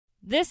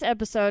This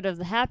episode of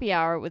the Happy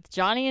Hour with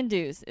Johnny and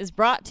Deuce is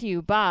brought to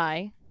you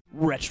by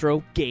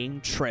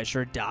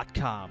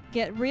RetroGameTreasure.com.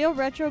 Get real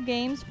retro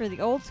games for the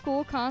old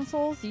school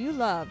consoles you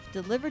love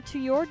delivered to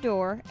your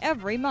door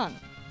every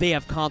month. They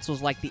have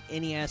consoles like the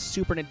NES,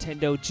 Super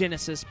Nintendo,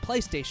 Genesis,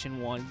 PlayStation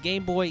 1,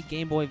 Game Boy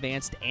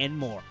Advanced, and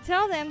more.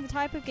 Tell them the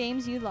type of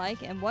games you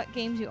like and what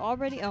games you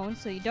already own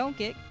so you don't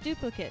get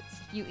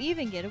duplicates. You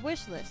even get a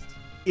wish list.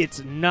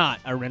 It's not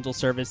a rental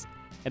service,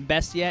 and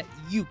best yet,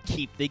 you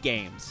keep the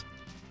games.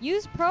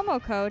 Use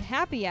promo code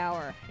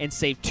HAPPYHOUR And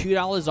save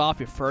 $2 off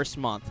your first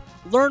month.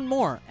 Learn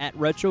more at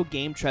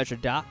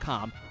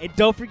RetroGameTreasure.com. And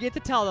don't forget to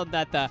tell them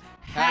that the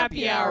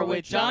Happy Hour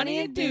with Johnny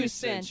and Deuce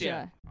sent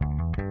you.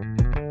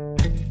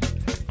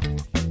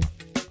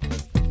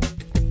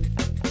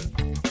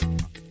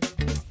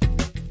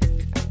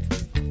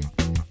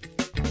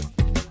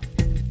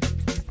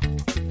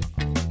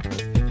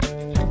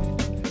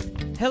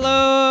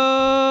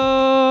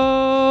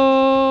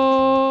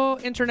 Hello,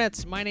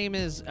 internets. My name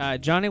is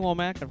Johnny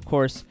Womack. Of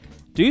course,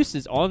 Deuce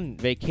is on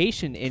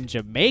vacation in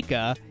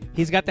Jamaica.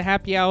 He's got the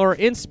happy hour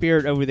in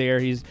spirit over there.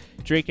 He's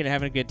drinking and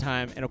having a good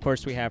time. And, of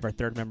course, we have our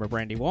third member,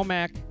 Brandy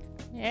Womack.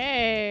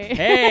 Hey.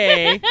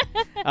 Hey.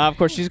 Of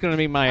course, she's going to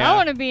be my... I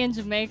want to be in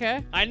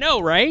Jamaica. I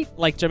know, right?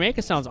 Like,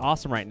 Jamaica sounds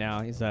awesome right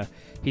now.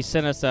 He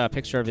sent us a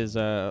picture of his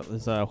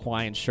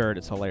Hawaiian shirt.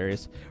 It's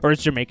hilarious. Or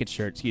his Jamaican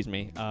shirt, excuse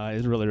me.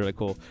 It's really, really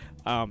cool.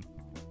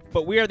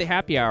 But we are the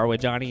Happy Hour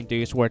with Johnny and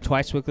Deuce. We're a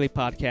twice-weekly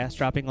podcast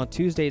dropping on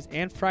Tuesdays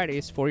and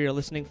Fridays for your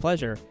listening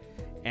pleasure.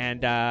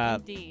 And,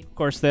 Indeed. of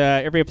course,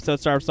 every episode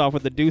starts off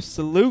with the Deuce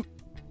salute.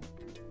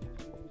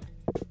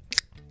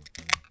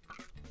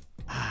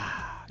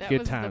 That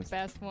Good was times. the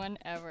best one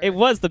ever. It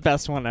was the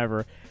best one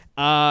ever.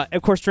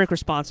 Of course, drink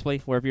responsibly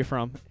wherever you're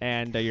from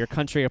and your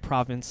country or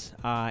province.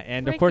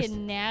 And, of course...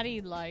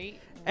 Natty Light.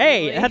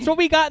 Hey, Really? that's what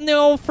we got in the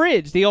old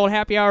fridge, the old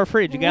Happy Hour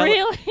fridge. You got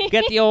Really?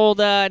 get the old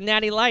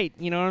Natty Light,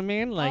 you know what I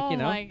mean? Like, oh you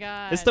know, my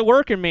God. it's the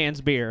working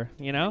man's beer,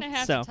 you know. I'm going to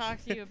have so to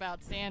talk to you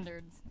about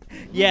standards.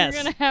 yes,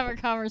 We're going to have a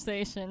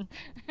conversation.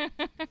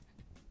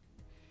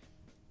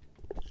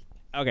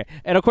 okay.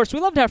 And of course, we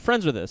love to have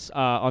friends with us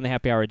on the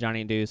Happy Hour with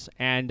Johnny and Deuce,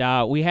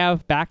 and we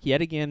have back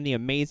yet again the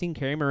amazing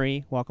Carrie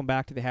Marie. Welcome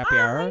back to the Happy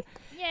Hour.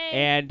 Yay.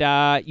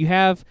 And you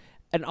have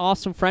an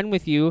awesome friend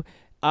with you.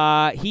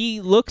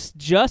 He looks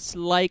just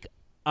like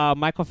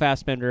Michael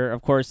Fassbender,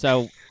 of course.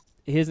 So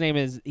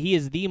he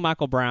is the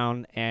Michael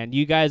Brown, and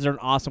you guys are an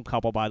awesome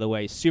couple, by the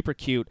way. Super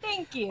cute.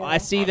 Thank you. I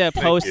see the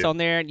posts on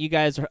there, and you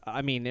guys are,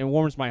 I mean, it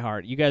warms my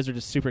heart. You guys are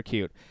just super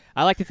cute.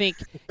 I like to think,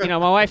 you know,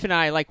 my wife and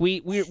I, like,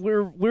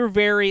 we're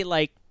very,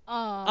 like,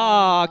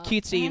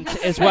 cutesy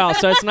as well.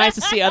 So it's nice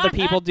to see other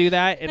people do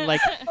that, and,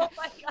 like, Oh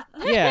my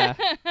God. yeah.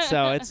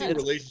 So it's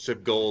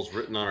relationship goals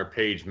written on our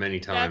page many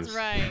times.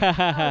 That's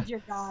right. Oh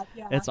dear God.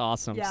 Yeah. it's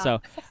awesome. Yeah.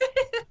 So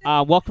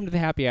welcome to the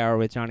Happy Hour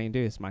with Johnny and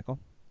Deuce, Michael.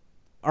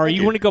 Or Thank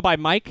you you. want to go by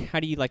Mike? How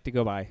do you like to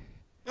go by?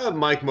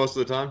 Mike most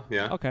of the time,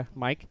 yeah. Okay,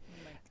 Mike.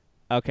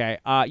 Okay.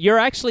 You're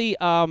actually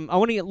I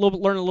want to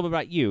learn a little bit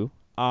about you.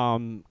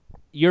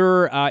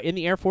 You're in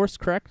the Air Force,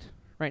 correct?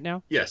 Right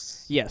now?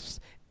 Yes. Yes.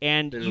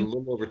 And Been you a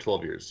little over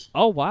 12 years.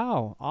 Oh,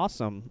 wow.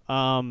 Awesome.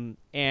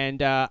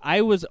 And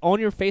I was on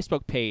your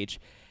Facebook page,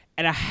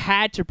 and I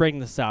had to bring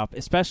this up,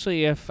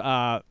 especially if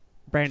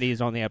Brandy is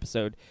on the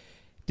episode.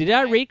 Did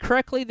I read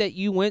correctly that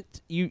you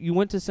went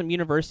to some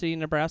university in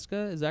Nebraska?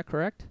 Is that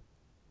correct?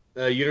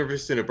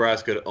 University of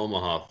Nebraska to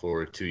Omaha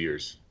for 2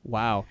 years.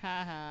 Wow.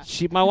 Haha.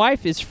 My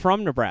wife is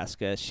from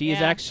Nebraska. She is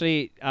Yeah.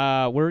 actually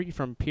where are you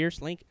from? Pierce,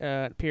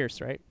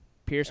 Pierce, right?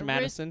 Pierce,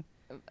 Madison.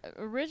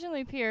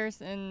 Originally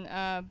Pierce, and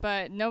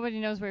but nobody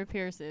knows where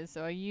Pierce is,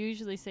 so I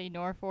usually say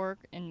Norfolk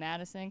and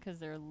Madison because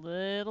they're a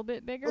little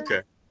bit bigger.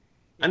 Okay.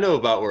 I know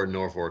about where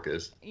Norfolk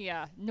is.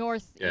 Yeah,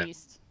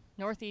 northeast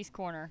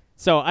corner.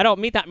 So I don't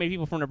meet that many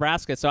people from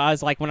Nebraska. So I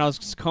was like, when I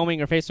was combing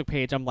her Facebook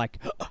page, I'm like,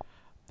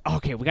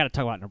 okay, we got to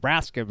talk about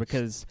Nebraska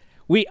because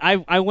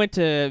I went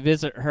to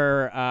visit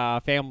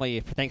her family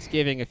for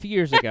Thanksgiving a few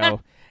years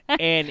ago,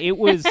 and it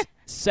was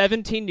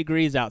 17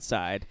 degrees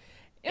outside.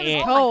 It was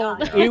And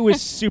cold. It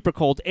was super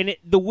cold, and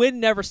the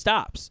wind never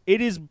stops.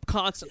 It is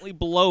constantly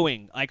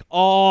blowing, like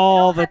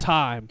all the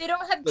time. They don't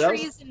have That was-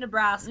 trees in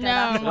Nebraska. No.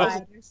 That's That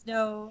why. There's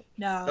no.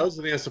 That was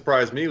the thing that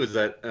surprised me was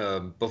that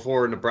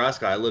before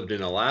Nebraska, I lived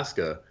in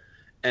Alaska,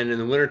 and in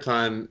the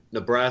wintertime,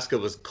 Nebraska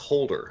was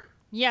colder.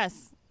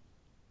 Yes,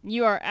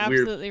 you are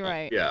absolutely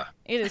right. Yeah.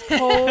 It is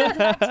cold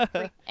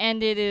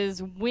and it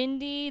is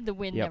windy. The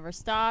wind Yep. never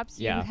stops.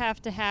 Yeah. You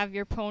have to have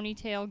your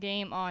ponytail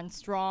game on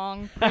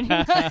strong. Pretty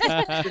much.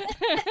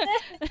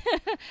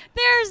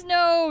 There's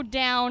no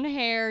down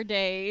hair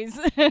days.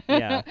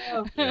 Yeah.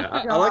 Oh, Yeah,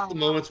 I like the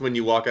moments when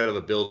you walk out of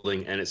a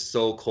building and it's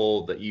so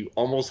cold that you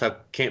almost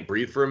can't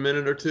breathe for a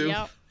minute or two.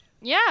 Yep.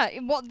 Yeah,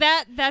 well,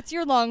 that's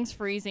your lungs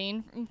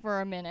freezing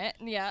for a minute.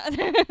 Yeah.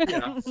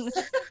 Yeah.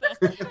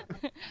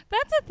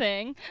 That's That's a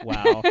thing.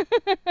 Wow.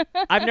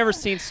 I've never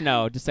seen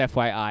snow, just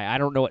FYI. I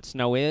don't know what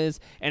snow is.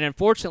 And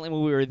unfortunately,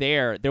 when we were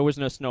there was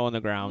no snow on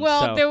the ground.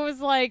 Well, so. there was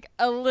like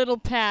a little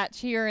patch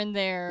here and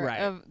there Right.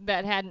 of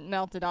that hadn't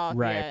melted off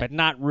Right, yet. but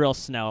not real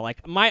snow.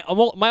 Like my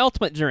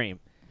ultimate dream.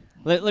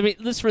 Let me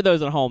this for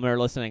those at home that are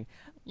listening.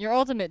 Your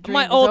ultimate dream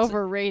My is ulti-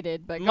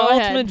 overrated, but My go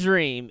ultimate ahead.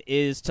 dream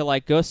is to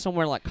like go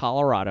somewhere like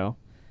Colorado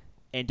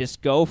and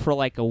just go for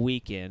like a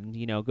weekend,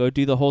 go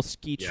do the whole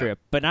ski Yeah. trip,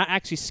 but not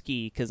actually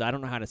ski because I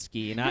don't know how to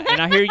ski. And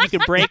I hear you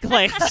can break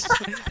legs.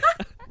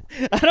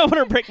 I don't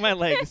want to break my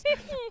legs,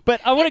 but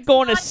I want to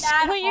go on a Not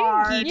that Well, you,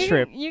 hard. ski you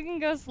trip. You can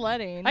go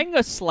sledding. I can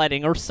go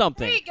sledding or There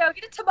something. you go.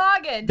 Get a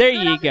toboggan. There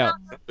down you the go.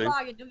 mountain with a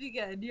Toboggan. You'll be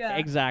good. Yeah.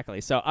 Exactly.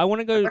 So I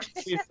want to go.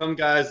 I've seen some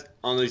guys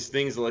on these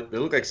things like they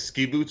look like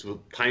ski boots with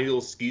tiny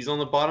little skis on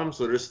the bottom,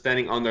 so they're just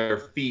standing on their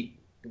feet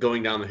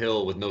going down the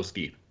hill with no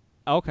ski.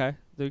 Okay,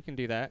 we can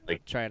do that.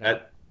 Like Try it out.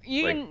 that.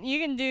 You Like-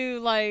 can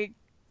do like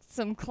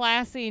some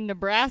classy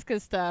Nebraska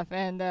stuff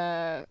and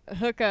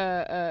hook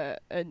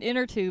an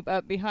inner tube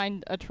up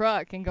behind a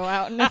truck and go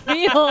out in the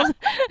field.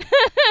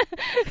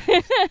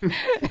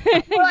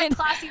 More like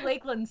classy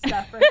Lakeland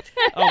stuff, right?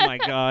 Oh my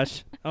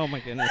gosh. Oh my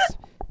goodness.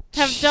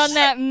 Have done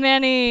that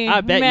many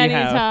I bet you many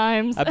have.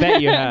 times. I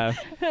bet you have.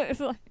 It's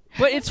like-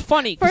 But it's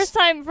funny. 'cause-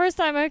 First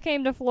time I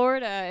came to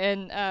Florida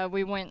and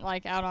we went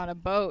like out on a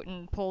boat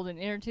and pulled an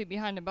inner tube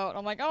behind a boat.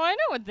 I'm like, oh, I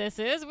know what this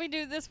is. We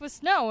do this with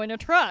snow in a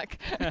truck.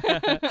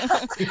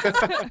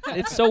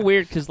 it's so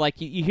weird because like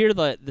you hear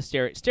the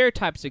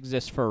stereotypes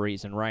exist for a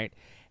reason, right?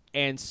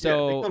 And Yeah, they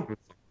so come from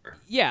somewhere.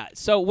 yeah,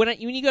 so when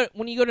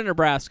you go to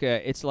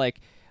Nebraska, it's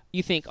like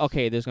you think,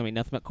 okay, there's gonna be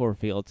nothing but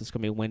cornfields. It's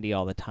gonna be windy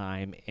all the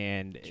time,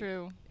 and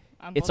True.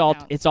 On it's both all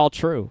counts. it's all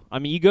true. I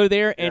mean, you go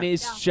there and Yeah.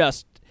 it's Yeah.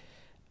 just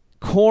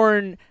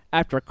corn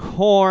after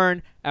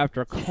corn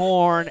after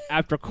corn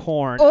after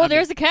corn. I Oh, mean,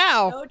 there's a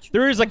cow. No tr-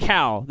 there is a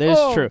cow. That is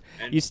Oh. true.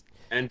 And, You s-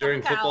 and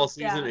during Cows, football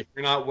season, yeah. if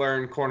you're not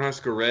wearing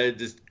Cornhusker red,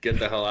 just get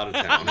the hell out of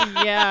town.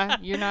 Yeah,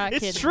 you're not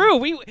It's kidding.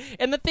 true.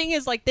 And the thing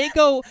is, like,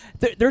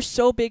 they're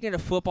so big into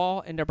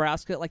football in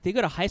Nebraska. Like, they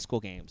go to high school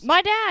games.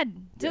 My dad,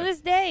 to Yeah. this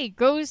day,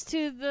 goes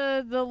to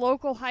the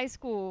local high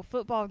school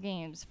football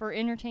games for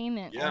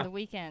entertainment Yeah. on the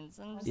weekends.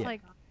 And I'm just Yeah.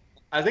 like,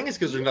 I think it's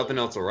because there's nothing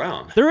else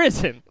around. There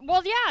isn't.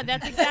 well, yeah,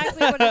 that's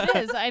exactly what it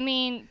is. I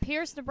mean,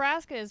 Pierce,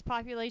 Nebraska is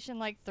population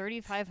like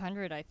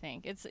 3,500, I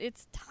think.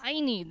 It's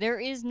tiny. There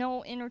is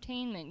no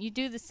entertainment. You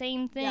do the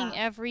same thing Yeah.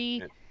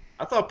 every.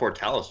 I thought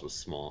Portales was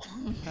small.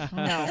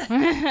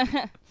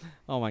 No.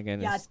 Oh my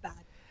goodness. Yeah, it's bad.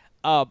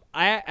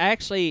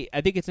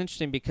 I think it's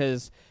interesting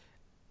because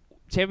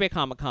Tampa Bay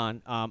Comic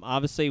Con,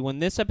 obviously, when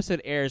this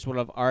episode airs, will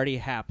have already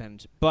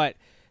happened. But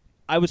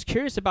I was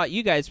curious about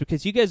you guys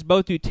because you guys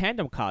both do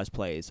tandem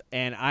cosplays,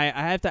 and I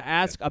have to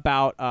ask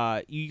about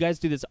you guys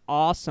do this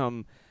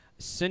awesome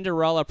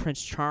Cinderella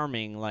Prince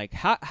Charming. Like,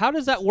 how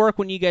does that work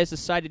when you guys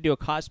decide to do a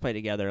cosplay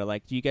together?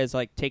 Like, do you guys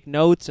like take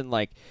notes and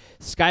like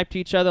Skype to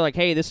each other? Like,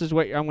 hey, this is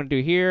what I'm going to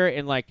do here,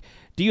 and like,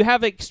 do you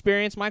have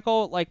experience,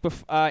 Michael, like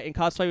in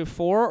cosplay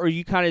before, or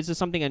you kind of is this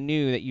something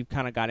new that you've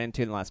kind of got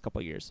into in the last couple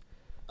of years?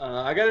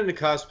 I got into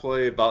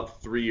cosplay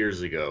about 3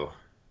 years ago.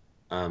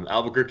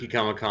 Albuquerque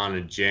Comic Con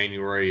in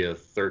January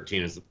of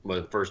 13 is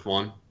my first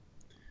one.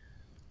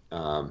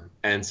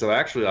 And so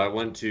actually I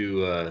went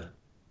to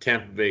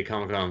Tampa Bay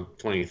Comic Con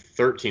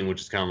 2013,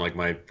 which is kind of like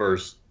my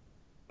first,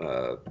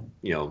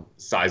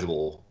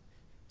 sizable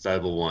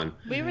one.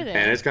 We were there.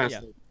 And it's kind Yeah.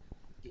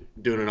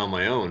 of doing it on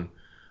my own.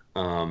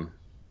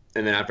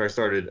 And then after I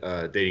started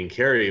dating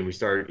Carrie and we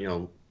started,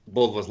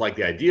 both of us like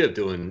the idea of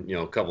doing,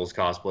 couples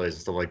cosplays and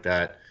stuff like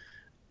that.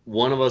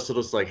 One of us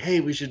was just like, hey,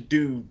 we should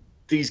do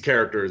these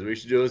characters. We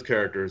should do those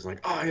characters. Like,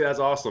 oh, yeah, that's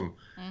awesome.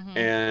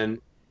 Mhm.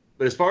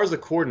 But as far as the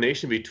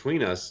coordination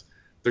between us,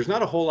 there's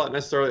not a whole lot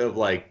necessarily of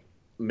like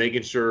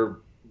making sure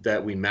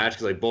that we match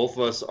because like both of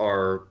us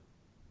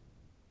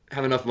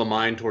have enough of a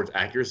mind towards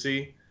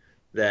accuracy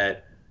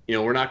that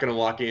we're not going to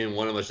walk in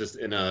one of us just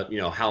in a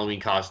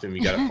Halloween costume.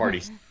 You got a party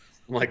something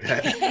like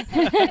that.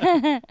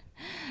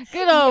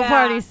 Good old Yeah,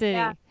 Party City.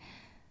 yeah.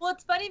 Well,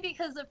 it's funny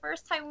because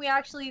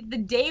the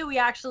day we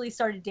actually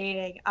started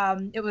dating,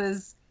 it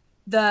was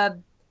the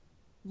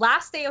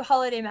last day of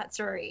Holiday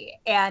Matsuri,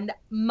 and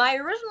my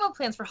original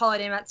plans for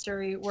Holiday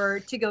Matsuri were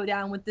to go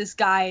down with this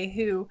guy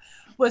who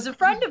was a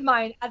friend of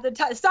mine at the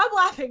time. Stop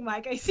laughing,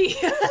 Mike. I see.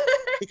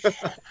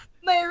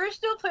 My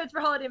original plans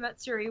for Holiday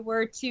Matsuri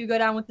were to go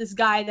down with this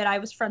guy that I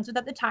was friends with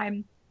at the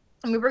time,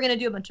 and we were going to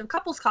do a bunch of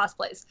couples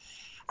cosplays.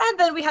 And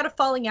then we had a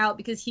falling out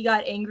because he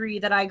got angry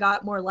that I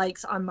got more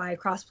likes on my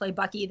crossplay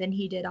Bucky than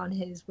he did on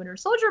his Winter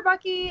Soldier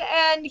Bucky,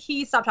 and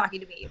he stopped talking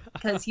to me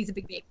because he's a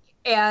big baby.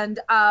 And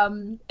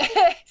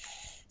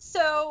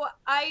so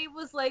I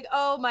was like,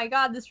 oh my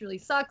god, this really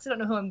sucks. I don't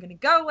know who I'm going to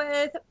go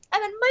with.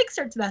 And then Mike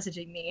starts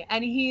messaging me,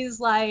 and he's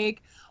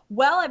like,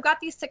 well, I've got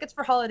these tickets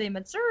for Holiday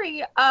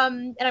Matsuri,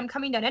 and I'm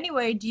coming down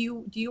anyway. Do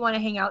you want to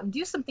hang out and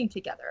do something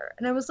together?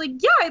 And I was like,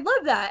 yeah, I'd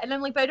love that. And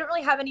I'm like, but I don't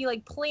really have any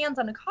like plans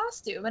on a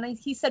costume. And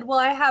he said, well,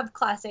 I have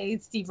Class A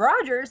Steve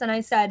Rogers. And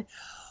I said,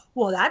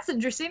 well, that's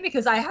interesting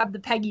because I have the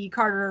Peggy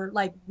Carter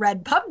like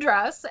red pub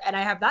dress and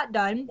I have that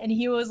done. And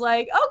he was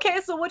like, okay,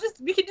 so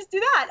we can just do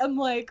that. I'm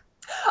like,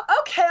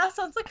 okay, that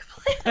sounds like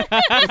a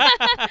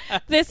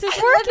plan. This is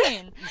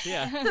working.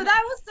 Yeah. So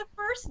that was the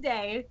first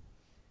day.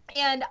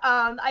 And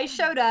I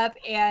showed up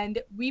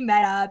and we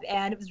met up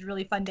and it was a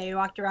really fun day. We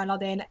walked around all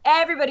day and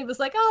everybody was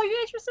like, oh, you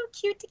guys are so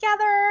cute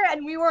together.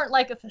 And we weren't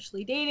like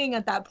officially dating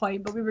at that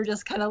point, but we were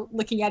just kind of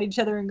looking at each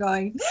other and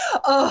going,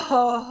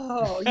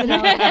 oh, you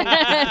know,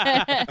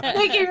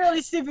 making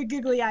really stupid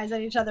googly eyes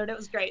at each other. And it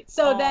was great.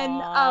 So then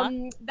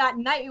that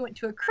night we went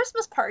to a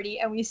Christmas party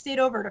and we stayed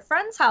over at a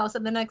friend's house.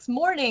 And the next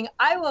morning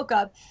I woke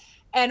up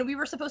and we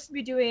were supposed to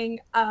be doing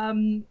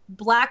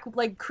black,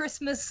 like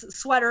Christmas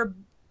sweater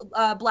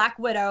Black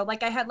Widow.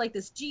 Like I had like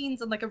this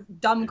jeans and like a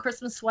dumb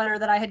Christmas sweater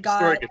that I had got.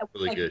 Story gets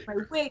really like, good. my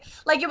wig.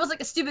 Like it was like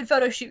a stupid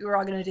photo shoot we were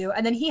all gonna do.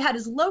 And then he had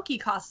his Loki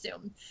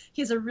costume.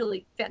 He has a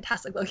really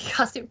fantastic Loki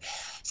costume.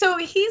 So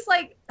he's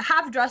like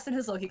half dressed in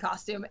his Loki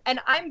costume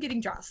and I'm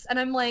getting dressed and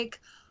I'm like,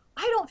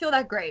 I don't feel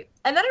that great.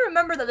 And then I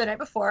remember that the night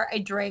before I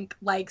drank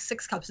like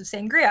 6 cups of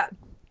sangria.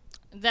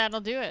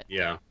 That'll do it.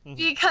 Yeah.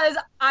 Because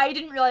I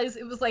didn't realize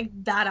it was like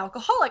that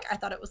alcoholic. I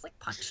thought it was like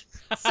punch.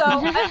 So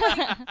I'm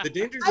like, The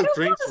dangers I of don't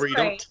drinks feel where you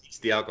this don't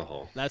taste the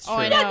alcohol. That's Oh,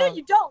 true. I yeah, know. no,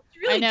 you don't.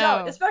 You really I know.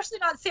 don't. Especially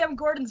not Sam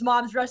Gordon's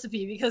mom's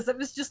recipe because it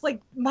was just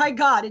like, my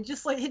God, it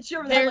just like hits you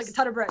over the head like a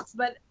ton of bricks.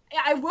 But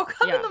I woke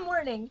up in the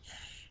morning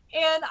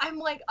and I'm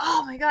like,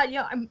 oh my God,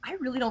 I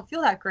really don't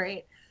feel that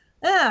great.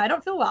 I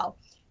don't feel well.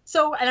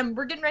 So, and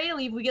we're getting ready to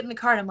leave. We get in the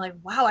car and I'm like,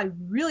 wow, I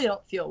really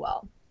don't feel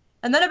well.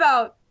 And then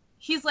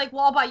he's like,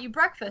 well, I'll buy you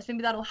breakfast.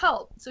 Maybe that'll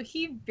help. So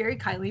he very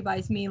kindly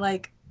buys me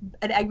like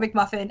an Egg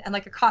McMuffin and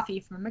like a coffee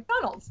from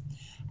McDonald's.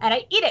 And I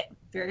eat it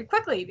very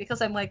quickly because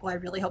I'm like, well, I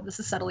really hope this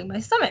is settling my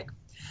stomach.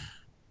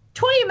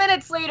 20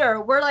 minutes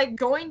later, we're like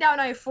going down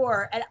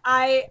I-4 and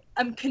I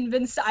am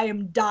convinced I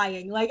am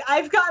dying. Like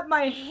I've got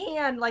my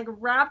hand like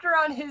wrapped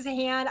around his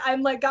hand.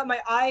 I'm like got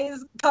my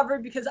eyes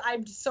covered because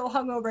I'm just so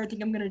hungover. I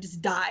think I'm going to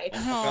just die.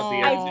 Got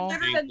Oh. the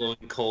AC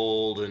blowing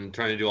cold and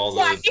trying to do all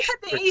Yeah, those. he had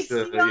the tricks AC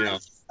to, on. you know.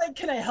 It's just like,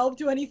 can I help?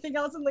 Do anything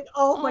else? I'm like,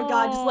 oh my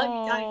God, just let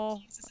me die. Oh.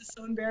 Jeez, this is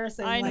so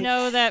embarrassing. I like,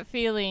 know that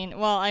feeling.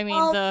 Well, I mean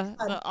Oh, the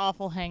God.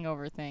 awful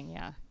hangover thing.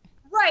 Yeah.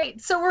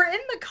 Right. So we're in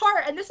the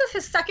car, and this is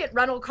his second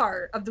rental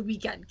car of the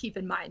weekend, keep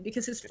in mind,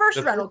 because his first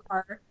The rental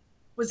car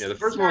was Yeah, the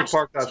first one was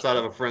smashed. parked outside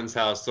of a friend's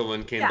house.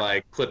 Someone came Yeah. by,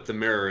 clipped the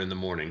mirror in the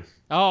morning.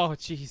 Oh,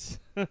 jeez.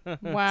 We had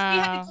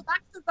Wow. to go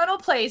back to the rental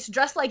place,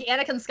 dressed like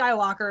Anakin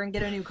Skywalker, and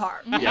get a new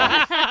car.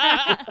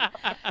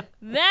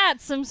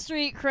 That's some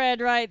street cred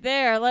right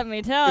there, let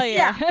me tell you.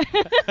 Yeah. So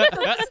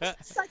this is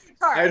his second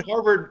car. I had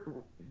harbored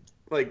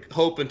like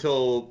hope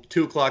until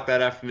 2:00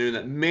 that afternoon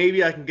that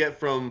maybe I can get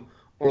from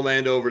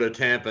Orlando over to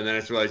Tampa, and then I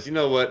just realized, you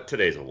know what,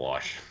 today's a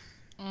wash.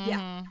 Mhm.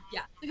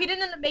 Yeah. So he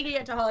didn't end up making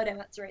it to Holiday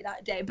Matsuri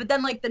that day. But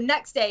then like the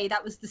next day,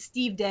 that was the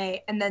Steve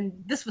day, and then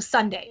this was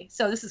Sunday.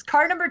 So this is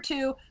car number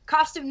 2,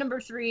 costume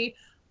number 3.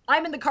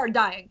 I'm in the car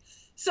dying.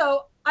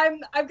 So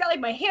I've got like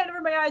my hand over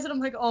my eyes and I'm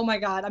like, oh my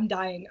God, I'm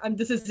dying.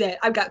 This is it.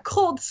 I've got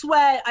cold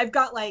sweat. I've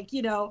got like,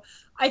 you know,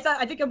 I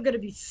think I'm gonna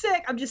be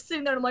sick. I'm just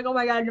sitting there and I'm like, oh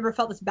my God, I've never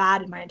felt this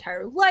bad in my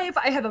entire life.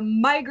 I have a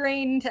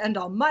migraine to end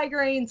all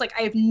migraines. Like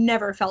I have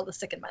never felt this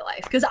sick in my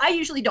life because I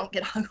usually don't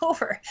get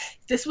hungover.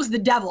 This was the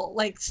devil,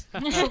 like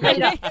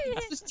straight up.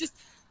 It was just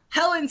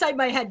hell inside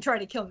my head trying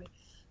to kill me.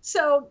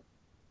 So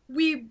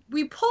we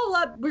pull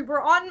up.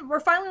 We're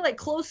finally like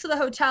close to the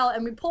hotel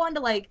and we pull onto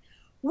like,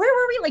 where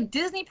were we? Like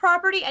Disney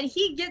property. And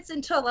he gets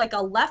into like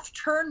a left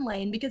turn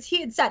lane because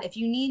he had said, if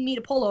you need me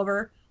to pull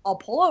over, I'll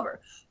pull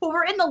over. But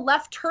we're in the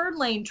left turn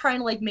lane trying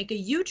to like make a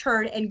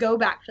U-turn and go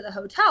back to the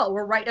hotel.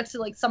 We're right next to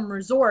like some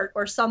resort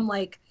or some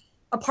like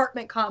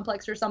apartment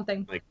complex or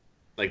something.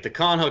 Like the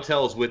Con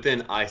Hotel is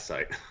within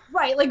eyesight.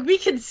 Right. Like we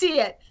can see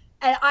it.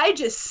 And I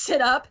just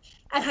sit up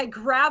and I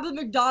grab the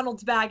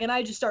McDonald's bag and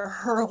I just start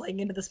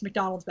hurling into this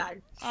McDonald's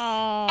bag.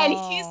 Oh. And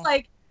he's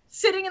like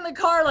sitting in the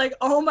car like,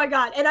 oh my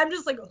God. And I'm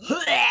just like,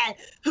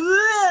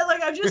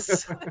 like I'm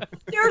just,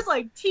 there's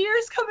like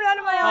tears coming out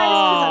of my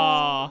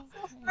eyes. 'cause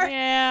I'm so sorry.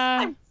 Yeah.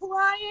 I'm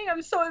crying.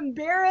 I'm so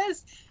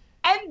embarrassed.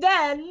 And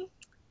then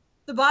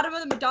the bottom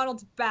of the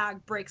McDonald's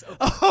bag breaks open.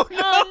 Oh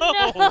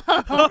no!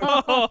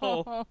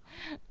 Oh, no.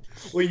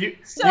 Well, you.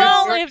 So-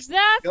 Well, you if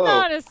that's Go.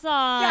 not a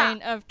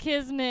sign of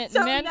kismet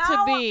So meant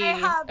now to be. I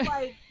have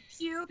like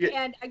puke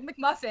Yeah. and Egg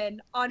McMuffin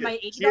on my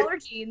Yeah.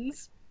 $80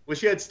 jeans. Well,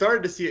 she had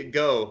started to see it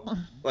go,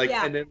 like,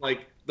 Yeah. and then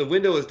like the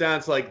window was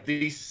down. So like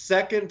the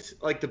second,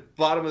 like the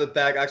bottom of the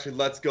bag actually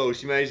lets go,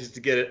 she manages to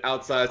get it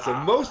outside. So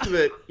most of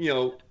it, you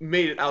know,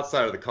 made it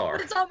outside of the car.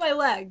 But it's on my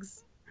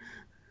legs.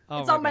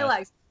 Oh It's on my gosh.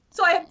 legs.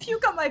 So I have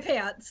puke on my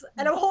pants,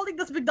 and I'm holding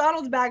this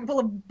McDonald's bag full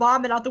of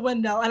vomit out the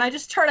window, and I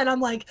just turn and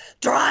I'm like,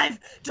 drive,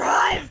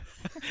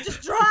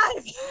 just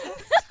drive. It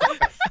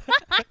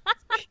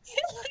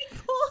like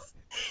pulls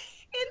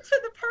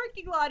into the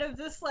parking lot of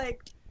this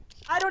like,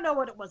 I don't know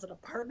what it was, an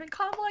apartment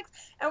complex,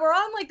 and we're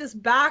on like this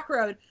back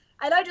road,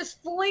 and I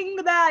just fling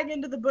the bag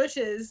into the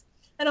bushes,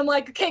 and I'm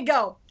like, okay,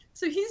 go.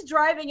 So he's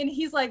driving, and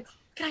he's like,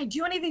 can I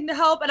do anything to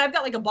help? And I've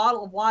got like a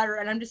bottle of water,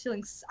 and I'm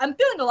feeling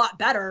a lot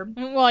better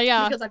Well,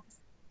 yeah. because I'm,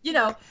 you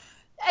know.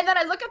 And then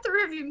I look at the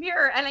rearview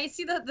mirror, and I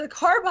see that the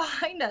car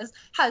behind us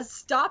has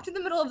stopped in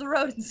the middle of the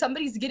road, and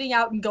somebody's getting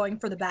out and going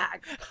for the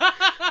bag.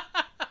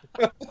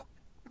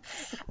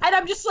 And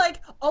I'm just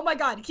like, oh my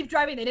God, keep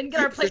driving. They didn't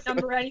get our plate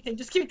number or anything.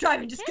 Just keep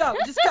driving. Just go.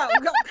 Just go.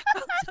 Go.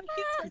 So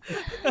he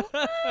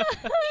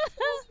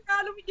pulls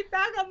around, and we get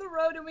back on the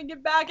road, and we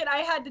get back, and I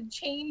had to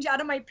change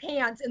out of my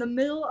pants in the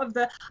middle of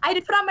I had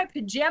to put on my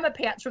pajama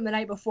pants from the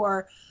night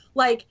before.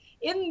 Like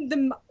in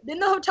the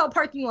hotel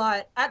parking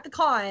lot at the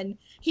con,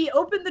 he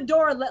opened the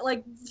door and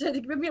to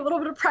give me a little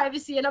bit of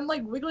privacy, and I'm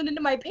like wiggling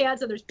into my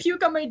pants, and there's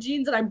puke on my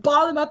jeans, and I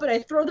ball them up and I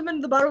throw them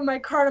into the bottom of my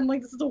car, and I'm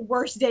like, this is the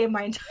worst day of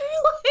my entire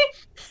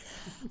life.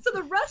 So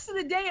the rest of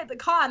the day at the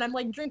con, I'm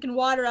like drinking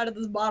water out of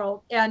this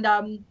bottle and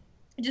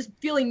just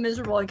feeling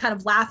miserable and kind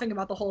of laughing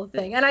about the whole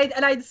thing. And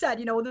I said,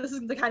 this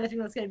is the kind of thing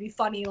that's going to be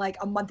funny like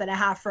a month and a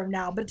half from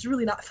now, but it's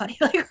really not funny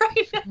like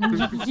right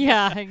now.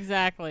 Yeah,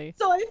 exactly.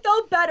 So I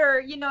felt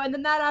better, and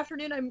then that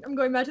afternoon I'm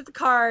going back to the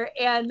car,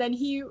 and then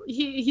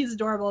he's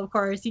adorable, of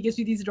course. He gives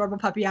me these adorable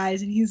puppy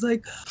eyes, and he's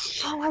like,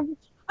 oh,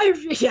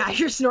 yeah,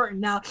 you're snorting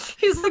now.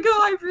 He's like,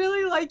 oh, I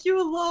really like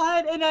you a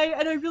lot, and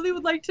I really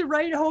would like to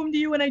write home to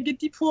you when I get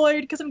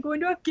deployed because I'm going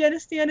to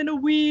Afghanistan in a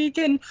week.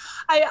 And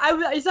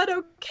is that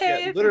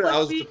okay? Yeah, literally, I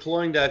was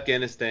deploying to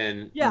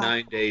Afghanistan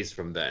 9 days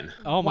from then.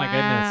 Oh my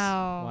goodness!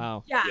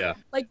 Wow. Yeah,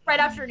 like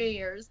right after New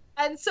Year's.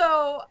 And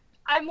so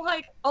I'm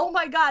like, oh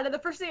my God. And the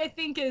first thing I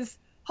think is,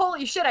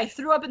 holy shit, I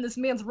threw up in this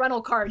man's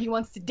rental car and he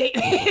wants to date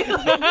me.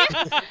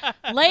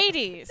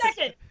 Ladies,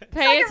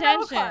 pay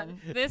rental car.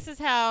 attention. This is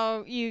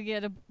how you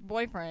get a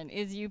boyfriend,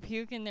 is you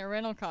puke in their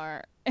rental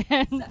car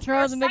and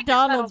throw the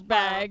McDonald's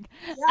bag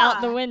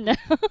out the window.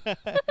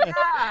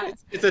 Yeah.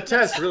 It's a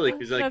test, really,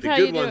 because like That's the how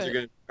good you do ones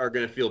it. are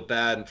gonna feel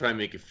bad and try and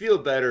make you feel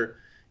better.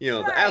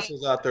 The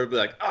assholes out there will be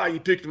like, oh, you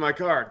puked in my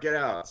car, get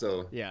out.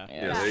 So Yeah,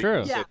 Yeah. it's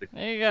true. Yeah.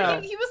 There you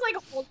And go. he was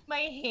like holding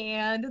my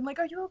hand and like,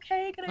 are you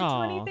okay? Can I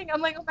Aw. do anything?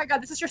 I'm like, oh my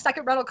God, this is your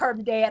second rental car of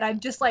the day, and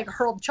I've just like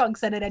hurled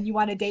chunks in it, and you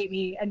want to date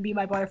me and be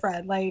my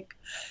boyfriend. Like,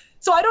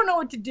 so I don't know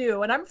what to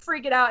do, and I'm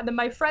freaking out. And then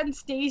my friend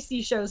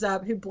Stacy shows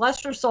up, who,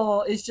 bless her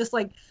soul, is just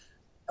like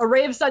a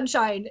ray of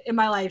sunshine in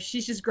my life.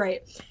 She's just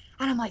great.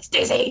 And I'm like,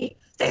 Stacy.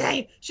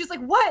 She's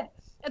like, what?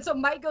 And so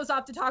Mike goes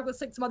off to talk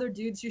with like some other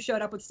dudes who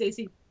showed up with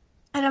Stacy.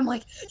 And I'm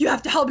like, you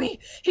have to help me.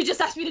 He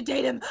just asked me to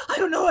date him. I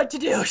don't know what to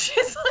do.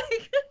 She's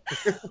like,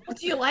 well,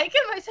 do you like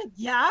him? I said,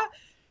 yeah.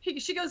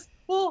 She goes,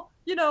 well,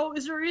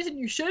 is there a reason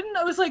you shouldn't?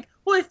 I was like,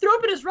 well, I threw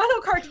up in his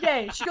rental car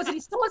today. She goes, and he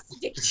still wants to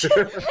date you.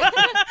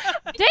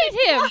 Date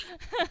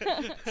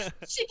him.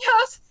 She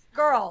goes,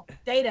 girl,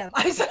 date him.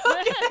 I said,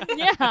 okay.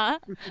 Yeah.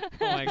 Oh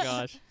my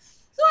gosh.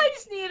 So I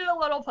just needed a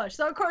little push.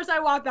 So of course I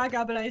walked back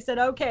up and I said,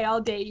 okay, I'll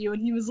date you.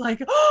 And he was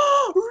like,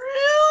 oh,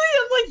 really?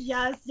 I'm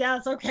like,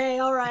 yes, okay,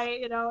 all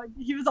right.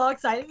 He was all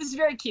excited. It was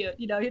very cute.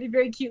 He had a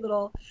very cute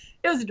little,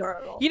 it was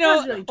adorable. It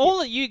was really cute.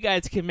 Only you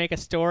guys can make a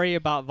story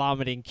about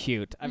vomiting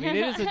cute. I mean,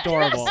 it is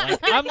adorable. Like,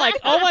 I'm like,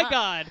 oh my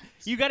God,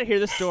 you got to hear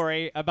the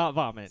story about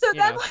vomit. So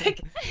then, like,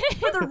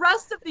 for the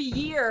rest of the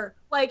year,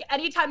 like,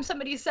 anytime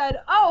somebody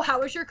said, oh, how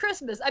was your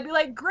Christmas? I'd be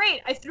like,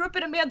 great, I threw up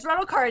in a man's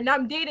rental car and now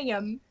I'm dating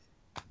him.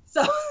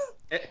 So...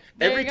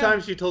 Every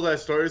time she told that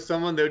story to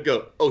someone, they would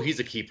go, oh, he's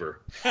a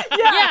keeper.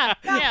 Yeah.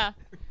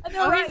 And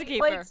they're Oh, he's right. a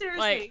keeper. Like,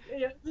 seriously,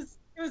 Like-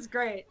 it was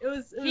great. It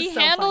was He so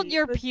handled funny.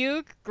 your It was-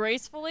 puke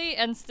gracefully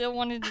and still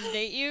wanted to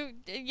date you.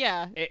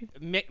 Yeah.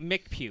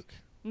 Mick puke.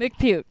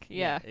 McPuke.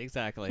 Yeah.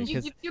 Exactly.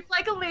 You 'cause- puke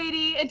like a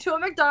lady into a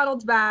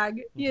McDonald's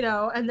bag,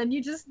 and then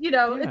you just,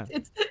 Yeah.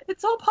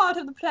 it's all part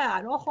of the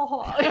plan. Oh, ho,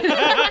 ho.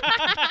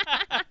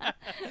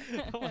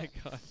 Oh my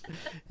gosh.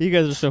 You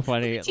guys are so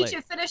funny. Teach Like,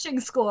 you finishing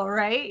school,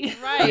 right?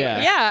 Right.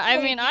 Yeah. Yeah.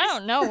 I mean, I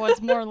don't know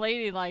what's more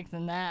ladylike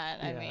than that.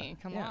 I yeah. mean,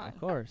 come Yeah, on. Of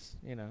course,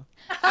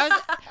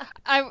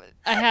 I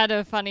had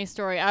a funny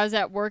story. I was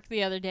at work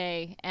the other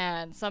day,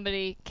 and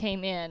somebody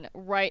came in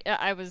right.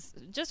 I was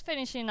just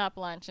finishing up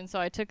lunch, and so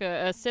I took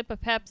a sip of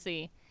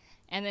Pepsi,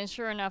 and then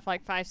sure enough,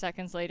 like 5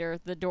 seconds later,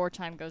 the door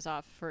chime goes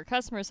off for a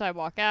customer. So I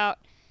walk out,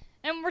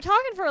 and we're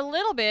talking for a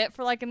little bit,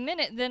 for like a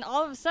minute. Then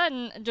all of a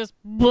sudden, just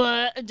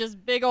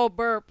big old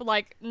burp,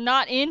 like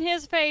not in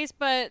his face,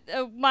 but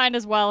might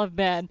as well have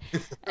been.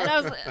 And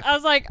I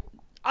was like,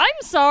 I'm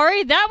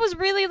sorry, that was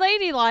really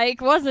ladylike,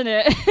 wasn't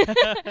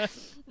it?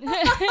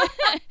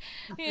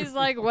 He's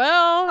like,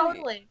 well,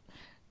 Totally.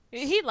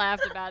 he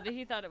laughed about it.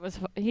 He thought it was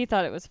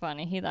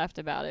funny. He laughed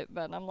about it,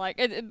 but I'm like,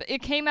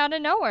 it came out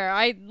of nowhere.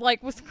 I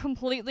like was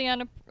completely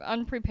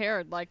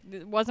unprepared. Like,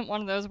 it wasn't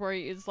one of those where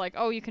it's like,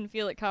 oh, you can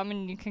feel it coming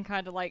and you can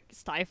kind of like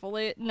stifle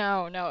it.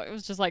 No, it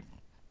was just like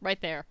right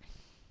there.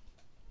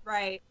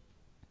 Right.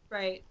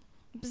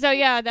 So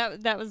yeah,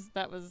 that was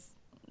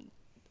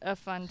a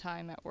fun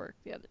time at work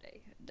the other day.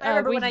 I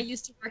remember when I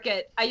used to work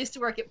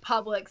at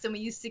Publix, and we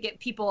used to get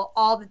people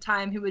all the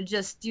time who would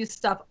just do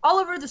stuff all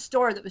over the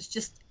store that was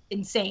just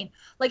insane.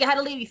 Like, I had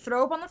a lady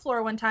throw up on the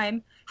floor one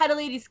time, had a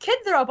lady's kid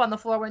throw up on the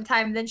floor one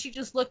time, and then she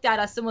just looked at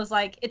us and was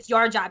like, it's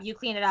your job, you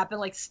clean it up,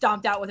 and like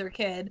stomped out with her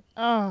kid.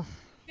 Oh.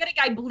 We had a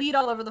guy bleed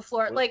all over the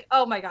floor. Like,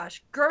 oh my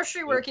gosh,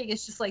 grocery working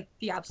is just like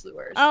the absolute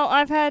worst. Oh,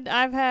 I've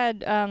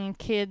had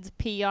kids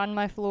pee on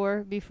my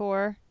floor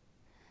before.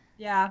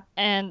 Yeah.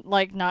 And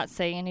like not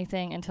say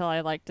anything until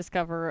I like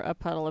discover a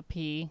puddle of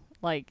pee.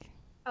 Like,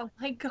 oh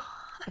my gosh.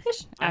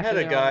 I after had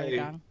a they're already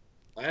guy. gone.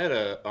 I had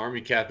an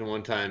army captain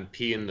one time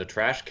pee in the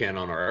trash can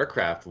on our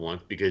aircraft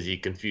once because he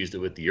confused it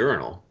with the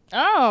urinal.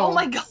 Oh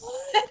my god.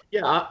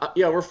 Yeah,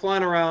 yeah, we're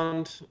flying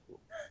around.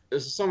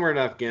 This is somewhere in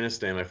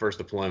Afghanistan, my first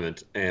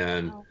deployment,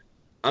 and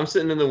I'm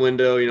sitting in the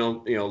window,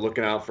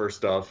 looking out for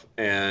stuff,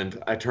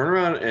 and I turn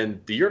around and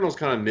the urinal's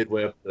kind of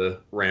midway up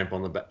the ramp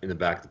in the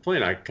back of the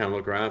plane. I kind of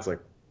look around. It's like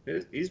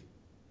he's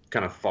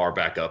kind of far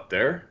back up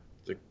there.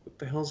 It's like, what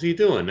the hell's he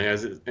doing?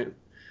 And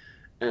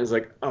it's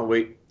like, oh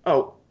wait.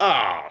 Oh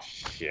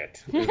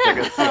shit.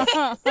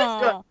 It's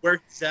like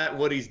where he's at,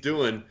 what he's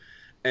doing.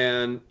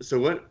 And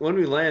so when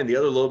we land, the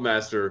other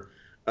loadmaster,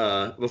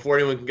 before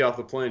anyone can get off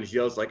the plane, he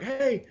yells like,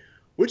 hey,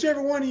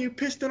 whichever one of you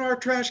pissed in our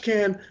trash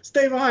can,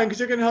 stay behind because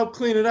you're going to help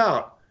clean it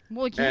out.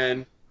 Well, yeah.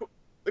 And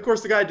of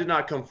course, the guy did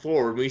not come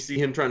forward. We see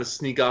him trying to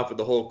sneak off with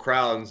the whole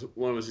crowd, and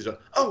one of us is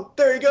like, oh,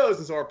 there he goes.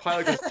 And so our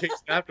pilot just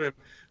takes after him,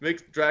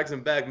 drags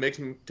him back, makes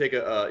him take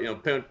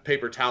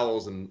paper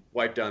towels and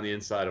wipe down the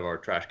inside of our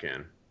trash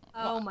can.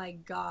 Oh my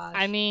gosh.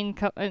 I mean,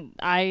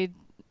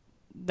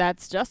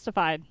 that's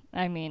justified.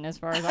 I mean, as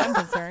far as I'm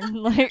concerned,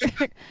 like,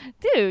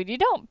 dude, you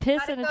don't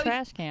piss in a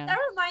trash can. That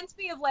reminds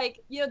me of like,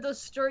 those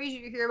stories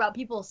you hear about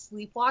people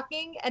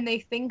sleepwalking and they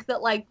think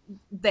that like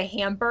the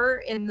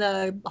hamper in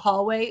the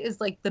hallway is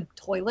like the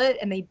toilet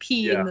and they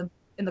pee in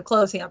the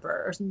clothes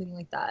hamper or something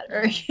like that.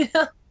 Or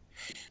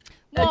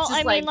Well,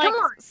 I mean, like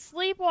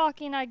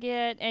sleepwalking I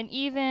get, and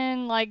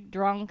even like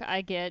drunk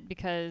I get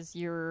because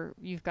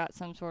you've got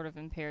some sort of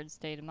impaired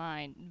state of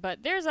mind.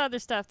 But there's other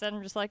stuff that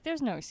I'm just like,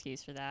 there's no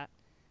excuse for that.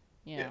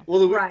 Yeah. Well,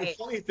 the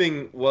funny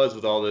thing was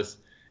with all this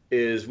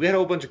is we had a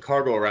whole bunch of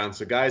cargo around,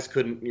 so guys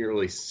couldn't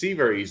really see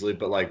very easily.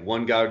 But like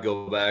one guy would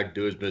go back,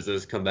 do his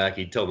business, come back,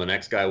 he'd tell the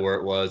next guy where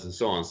it was, and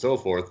so on and so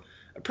forth.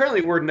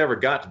 Apparently, word never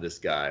got to this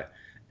guy,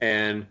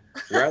 and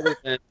rather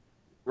than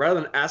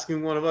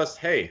asking one of us,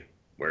 hey,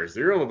 where's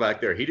the urinal back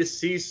there? He just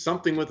sees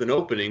something with an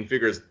opening,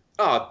 figures,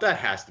 oh, that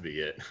has to be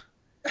it.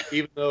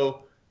 Even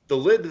though the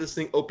lid to this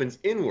thing opens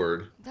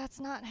inward. That's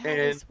not how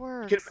this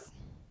works.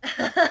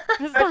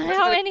 That's not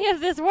how any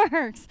of this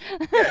works.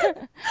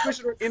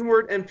 Push it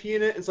inward and pee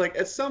in it. It's like,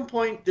 at some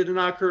point, did it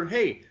not occur,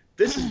 hey,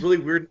 this is really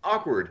weird and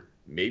awkward.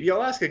 Maybe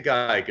I'll ask a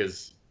guy,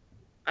 because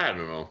I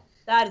don't know.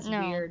 That is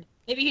weird.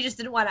 Maybe he just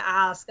didn't want to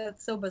ask.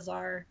 That's so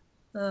bizarre.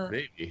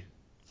 Maybe.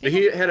 But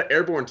he had an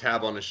airborne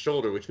tab on his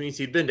shoulder, which means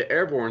he'd been to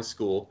airborne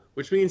school,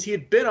 which means he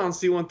had been on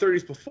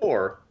C-130s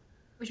before.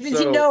 Which means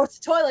he knows what the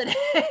toilet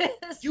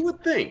is. You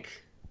would think.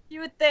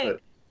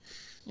 But,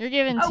 you're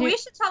giving we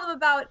should tell them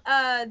about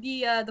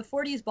the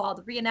 40s ball,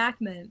 the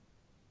reenactment.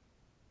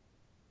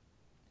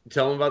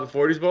 Tell them about the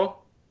 40s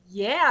ball?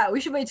 Yeah,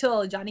 we should wait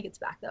till Johnny gets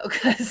back though,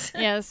 because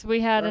yes, we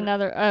had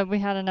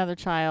another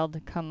child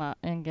come up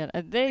and get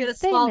a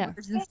small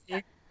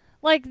emergency.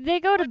 Like, they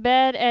go to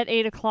bed at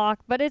 8 o'clock,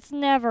 but it's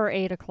never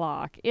 8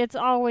 o'clock. It's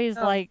always,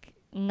 like,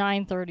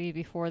 9:30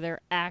 before they're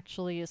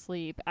actually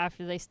asleep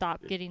after they stop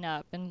getting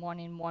up and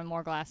wanting one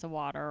more glass of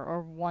water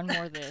or one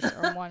more this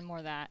or one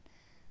more that.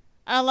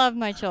 I love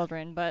my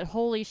children, but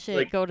holy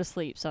shit, go to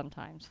sleep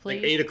sometimes,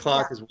 please. Like 8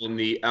 o'clock is when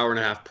the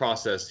hour-and-a-half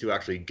process to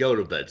actually go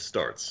to bed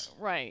starts.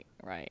 Right.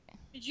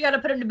 You got to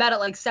put them to bed at,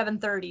 like,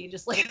 7:30,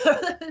 just, like, throw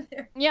them in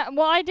there. Yeah,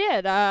 well, I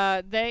did.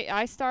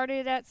 I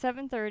started at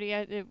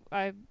 7:30.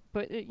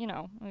 But,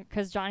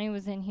 because Johnny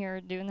was in here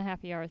doing the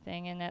happy hour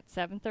thing, and at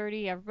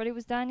 7:30, everybody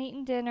was done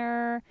eating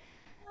dinner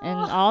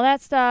and all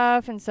that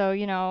stuff. And so,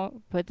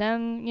 put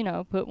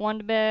one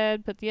to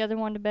bed, put the other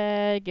one to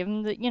bed, give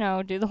them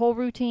do the whole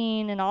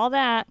routine and all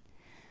that.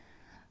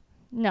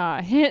 No,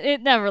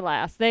 it never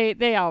lasts.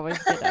 They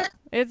always get up.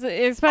 It's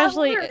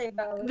especially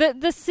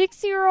the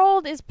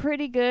 6-year-old is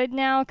pretty good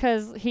now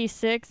because he's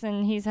 6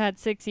 and he's had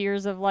 6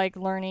 years of like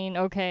learning.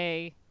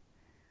 Okay,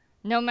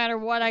 no matter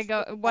what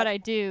I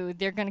do,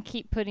 they're gonna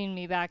keep putting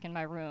me back in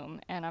my room,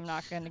 and I'm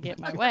not gonna get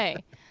my way.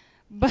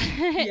 But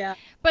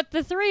but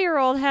the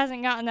 3-year-old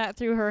hasn't gotten that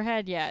through her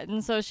head yet,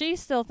 and so she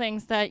still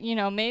thinks that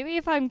maybe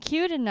if I'm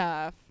cute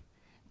enough,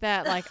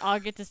 that like I'll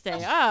get to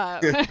stay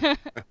up.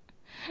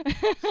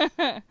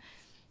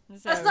 So,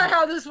 that's not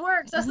how this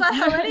works. That's not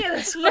how any of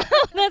this works.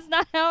 No, that's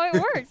not how it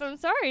works. I'm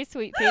sorry,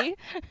 sweet pea.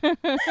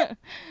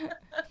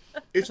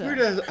 It's weird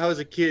how as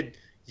a kid,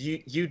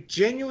 you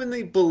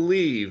genuinely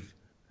believe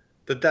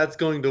that that's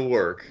going to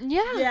work.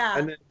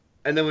 Yeah.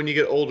 And then when you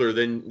get older,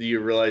 then you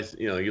realize,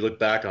 you look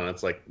back on it,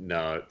 it's like,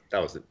 no,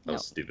 that was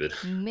stupid.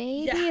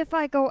 Maybe if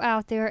I go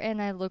out there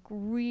and I look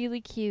really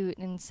cute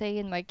and say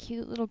in my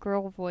cute little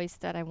girl voice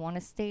that I want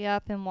to stay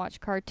up and watch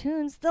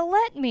cartoons, they'll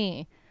let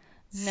me.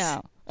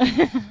 No.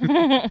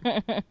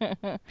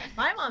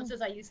 My mom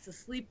says I used to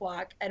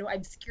sleepwalk, and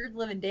I'm scared the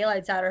living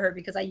daylights out of her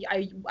because I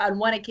on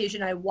one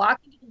occasion I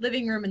walked into the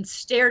living room and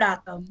stared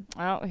at them Oh,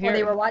 while here.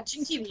 they were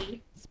watching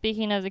TV.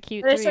 Speaking of the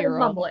cute And I started 3-year-old.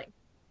 mumbling.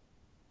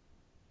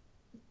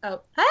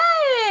 Oh,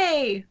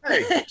 hey!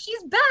 Hey.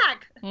 She's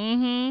back.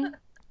 Mm-hmm.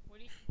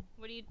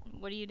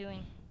 What are you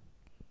doing?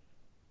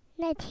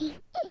 Nothing.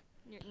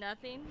 You're,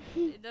 nothing?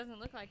 It doesn't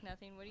look like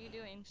nothing. What are you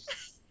doing?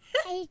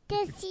 I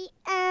just see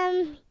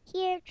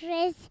hear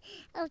Chris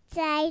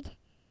outside.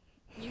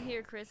 You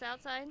hear Chris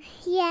outside?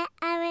 Yeah,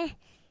 I was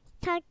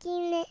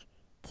talking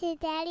to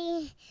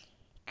Daddy.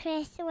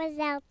 Chris was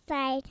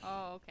outside.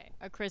 Oh, okay.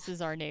 Chris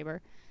is our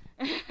neighbor.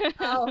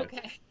 Oh,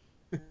 okay.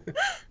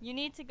 You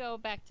need to go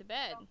back to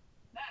bed.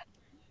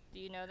 Do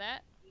you know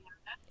that?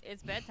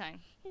 It's bedtime.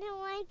 No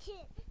one to.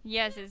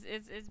 Yes,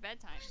 it's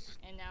bedtime,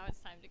 and now it's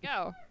time to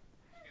go.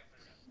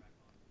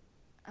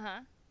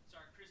 Uh-huh.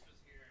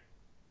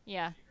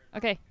 Yeah.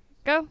 Okay.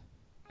 Go.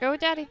 Go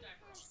with Daddy.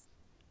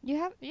 You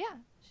have, yeah,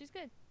 she's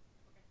good.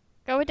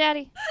 Go with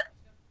Daddy.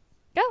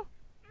 Go.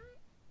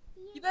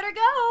 You better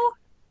go.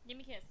 Give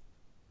me a kiss.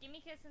 Give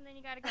me a kiss, and then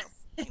you gotta go.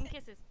 Give me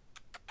kisses.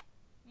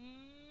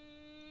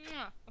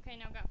 Mwah. Okay,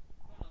 now go.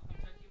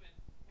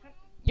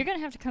 You're gonna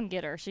have to come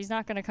get her. She's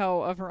not gonna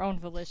go of her own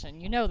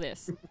volition. You know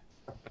this.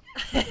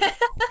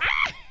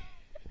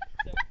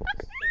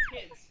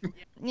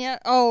 Yeah.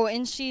 Oh,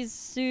 and she's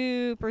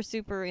super,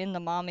 super in the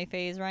mommy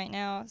phase right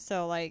now.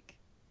 So like,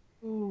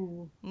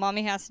 Ooh.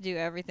 mommy has to do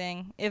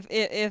everything. If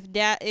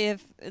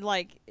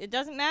like, it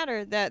doesn't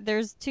matter that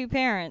there's two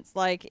parents.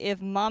 Like,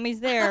 if mommy's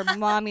there,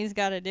 mommy's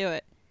got to do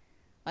it.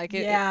 Like,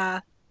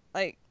 Yeah.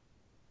 like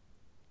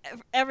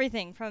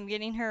everything from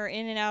getting her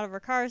in and out of her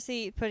car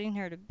seat, putting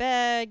her to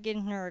bed,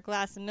 getting her a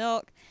glass of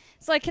milk.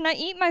 It's like, can I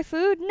eat my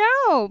food?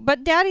 No,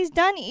 but Daddy's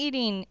done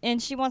eating,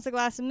 and she wants a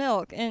glass of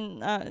milk,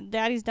 and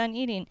Daddy's done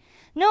eating.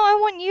 No, I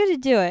want you to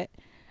do it.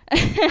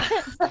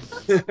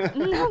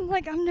 No, I'm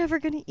like, I'm never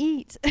gonna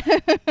eat.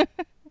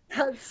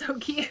 That's so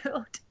cute.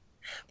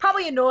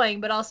 Probably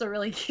annoying, but also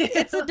really cute.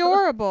 It's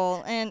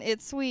adorable and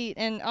it's sweet,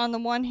 and on the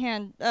one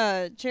hand,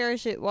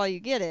 cherish it while you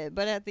get it,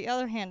 but at the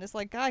other hand, it's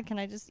like, God, can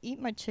I just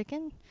eat my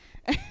chicken?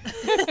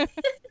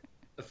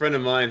 A friend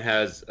of mine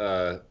has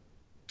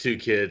 2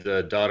 kids,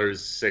 a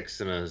daughter's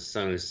 6 and a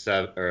son who's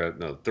 7, or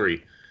no,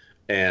 3.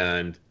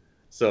 And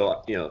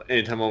so,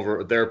 anytime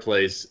over at their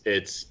place,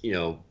 it's,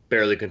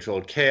 barely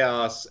controlled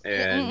chaos,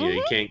 and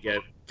you can't get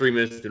 3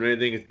 minutes to do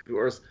anything. Of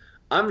course,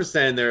 I'm just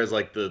standing there as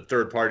like the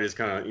third party, is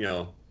kind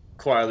of,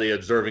 quietly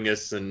observing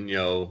us and,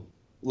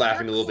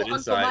 laughing a little bit Uncle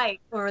inside. Mike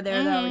over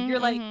there, though. You're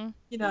like,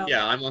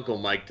 Yeah, I'm Uncle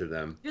Mike to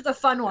them. you're the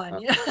fun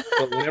one.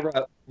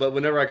 But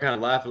whenever I kind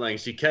of laugh, and like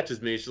she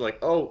catches me, she's like,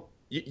 "Oh,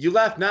 you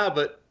laugh now,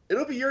 but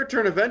it'll be your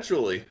turn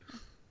eventually."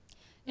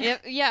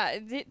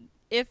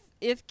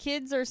 If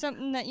kids are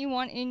something that you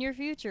want in your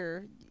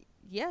future,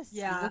 yes,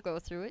 you Yeah. will go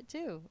through it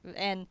too.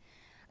 And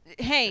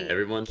hey,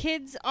 Everyone.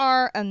 kids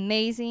are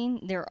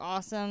amazing. They're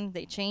awesome.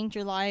 They change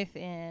your life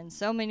in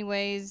so many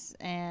ways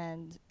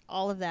and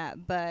all of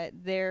that. But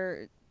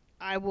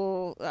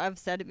I've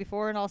said it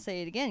before and I'll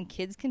say it again.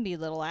 Kids can be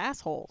little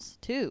assholes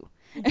too.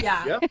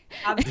 Yeah, Yep.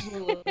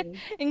 absolutely.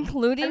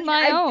 Including I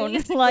my mean, I own.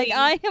 basically Like,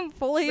 I am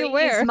fully Raised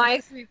aware. my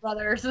 3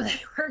 brothers when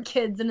they were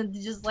kids, and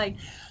it's just like,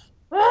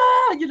 you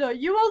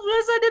won't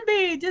listen to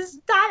me.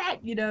 Just stop it.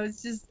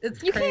 It's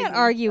You crazy. can't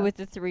argue with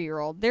the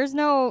 3-year-old. There's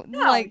no, No,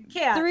 like, you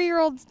can't.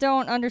 3-year-olds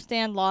don't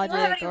understand You don't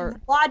have logic any or.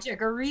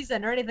 logic or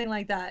reason or anything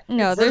like that.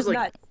 No, It's there's just like-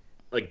 nuts.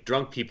 Like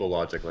drunk people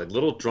logic, like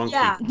little drunk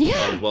Yeah. people,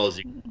 Yeah. as well as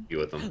you can be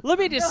with them. Let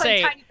me just They're like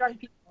say, tiny drunk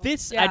people.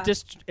 this, Yeah.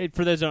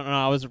 for those who don't know,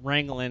 I was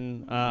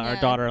wrangling our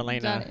Yeah, daughter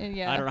Elena.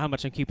 yeah. I don't know how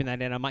much I'm keeping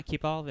that in. I might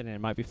keep all of it in. It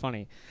might be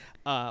funny.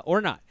 Or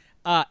not.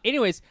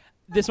 Anyways,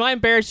 this might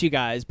embarrass you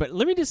guys, but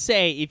let me just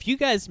say, if you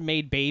guys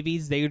made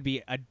babies, they would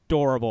be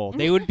adorable.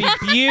 They would be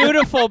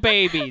beautiful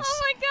babies.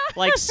 Oh my god!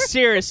 Like,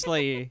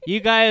 seriously, you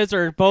guys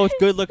are both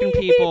good-looking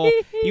people.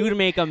 You would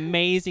make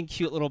amazing,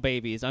 cute little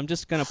babies. I'm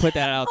just gonna put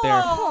that out there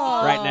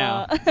Aw. right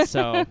now.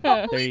 So there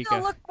Hopefully you they'll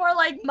go. look more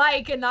like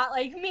Mike and not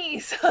like me.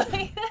 So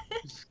like,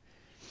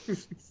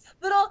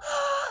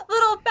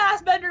 little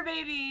fast bender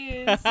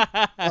babies.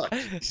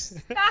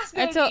 Fast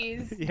I told-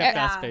 babies. Yeah,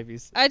 fast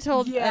babies. I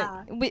told.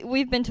 Yeah.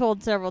 We've been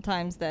told several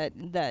times that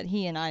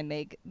he and I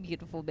make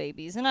beautiful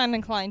babies, and I'm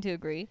inclined to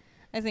agree.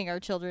 I think our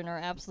children are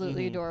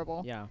absolutely Mhm.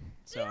 adorable. Yeah.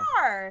 They So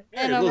are. Yeah,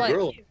 And I'm little like-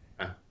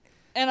 girl.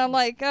 And I'm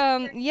like,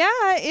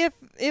 yeah, if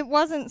it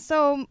wasn't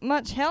so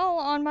much hell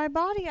on my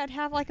body, I'd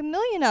have like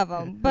 1,000,000 of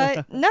them.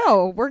 But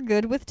no, we're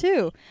good with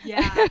 2.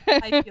 Yeah,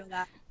 I feel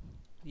that.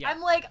 yeah. I'm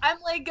like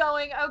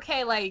going,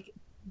 okay, like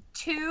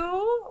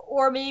 2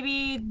 or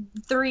maybe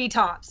 3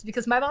 tops,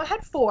 because my mom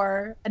had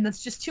 4, and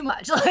that's just too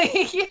much.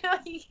 Like, you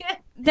can't.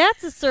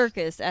 That's a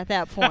circus at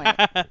that point.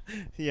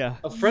 yeah.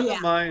 A friend Yeah.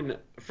 of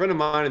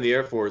mine in the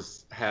Air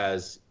Force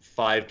has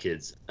 5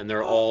 kids, and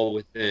they're all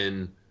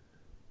within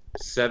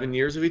 7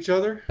 years of each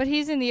other. But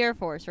he's in the Air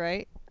Force,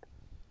 right?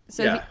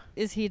 So Yeah.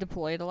 is he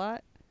deployed a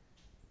lot?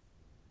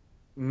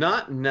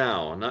 Not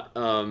now. Not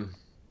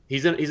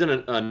He's in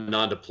a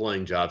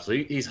non-deploying job, so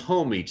he's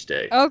home each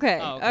day. Okay.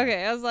 Oh, okay.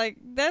 Okay. I was like,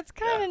 that's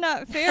kind of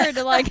not fair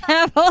to like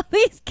have all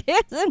these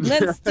kids and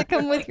then stick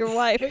them with your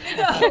wife. Here you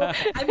go.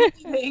 I'm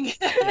leaving.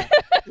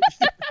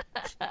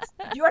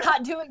 You are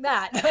not doing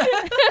that.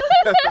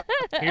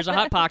 Here's a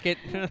hot pocket.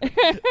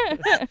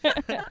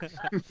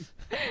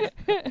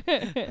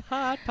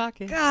 Hot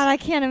pocket. God, I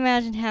can't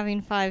imagine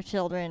having 5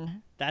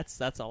 children. That's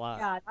a lot.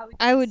 Yeah, that would,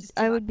 I would just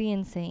too I much. would be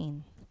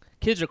insane.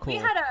 Kids are cool. We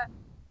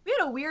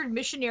had a weird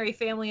missionary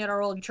family at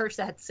our old church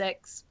that had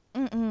 6,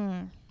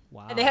 Mm-mm.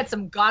 Wow. and they had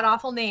some god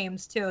awful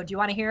names too. Do you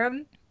want to hear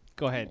them?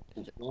 Go ahead.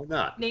 Why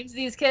not? Names of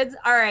these kids.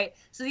 All right.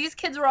 So these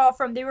kids were all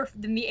from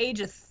the age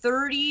of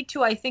 30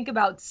 to I think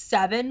about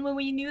 7 when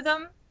we knew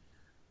them.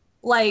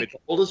 Wait, Like the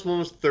oldest one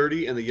was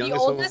 30, and the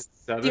youngest one was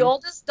 7. the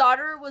oldest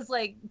daughter was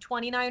like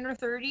 29 or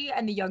 30,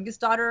 and the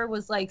youngest daughter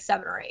was like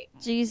 7 or 8.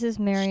 Jesus,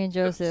 Mary, and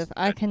Joseph.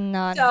 I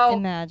cannot So-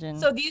 imagine.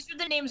 So these were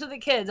the names of the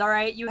kids. All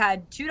right. You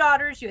had 2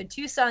 daughters, you had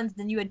 2 sons,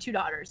 then you had 2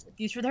 daughters.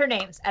 These were their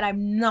names, and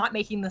I'm not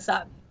making this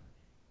up.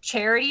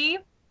 Charity,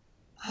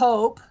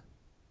 Hope,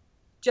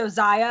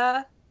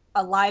 Josiah,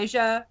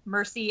 Elijah,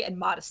 Mercy, and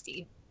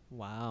Modesty.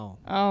 Wow.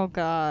 Oh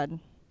God.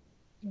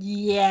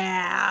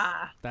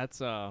 Yeah.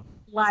 That's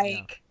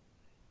Like,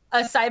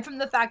 aside from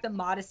the fact that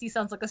Modesty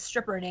sounds like a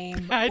stripper name,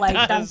 It like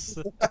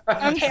does.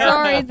 I'm terrible.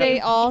 sorry. They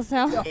all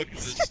sound. Look at the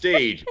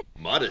stage,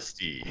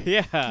 modesty.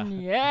 Yeah.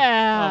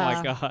 Yeah. Oh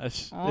my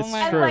gosh. Oh it's my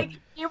And true. like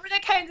they were the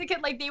kinds of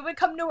kid like they would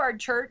come to our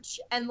church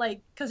and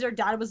like because their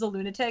dad was a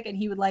lunatic and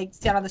he would like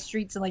stand on the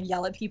streets and like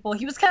yell at people.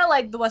 He was kind of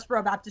like the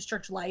Westboro Baptist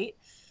Church light.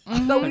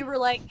 Mhm. But we were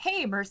like,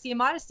 hey, Mercy and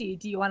Modesty,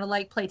 do you want to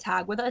like play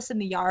tag with us in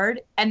the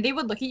yard? And they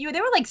would look at you.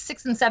 They were like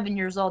 6 and 7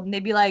 years old, and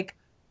they'd be like,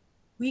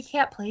 we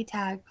can't play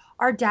tag.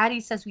 Our daddy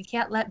says we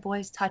can't let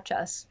boys touch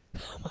us.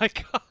 Oh my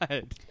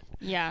god.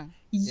 Yeah.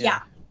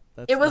 Yeah.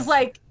 That's, It was that's-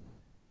 like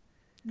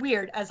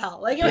weird as hell.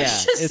 Like it was Yeah,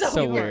 just it's so,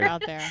 so You were weird.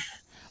 out there.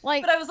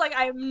 Like, But I was like,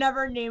 I'm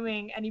never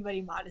naming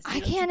anybody Modesty. I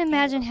That's can't just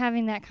imagine terrible.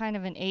 having that kind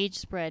of an age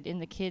spread in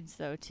the kids,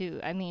 though. Too.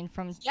 I mean,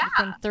 from Yeah.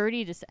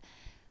 30 to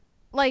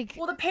like,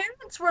 Well, the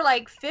parents were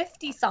like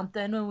 50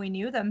 something when we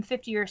knew them,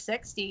 50 or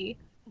 60.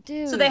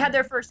 dude. So they had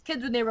their first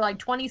kids when they were like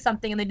 20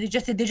 something, and they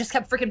just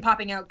kept freaking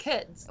popping out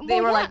kids. They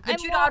Well, were yeah, like the and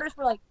 2 well- daughters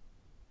were like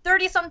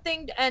 30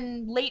 something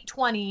and late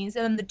 20s,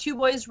 and then the 2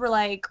 boys were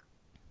like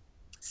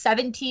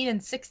 17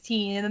 and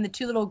 16, and then the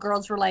 2 little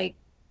girls were like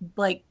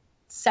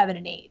 7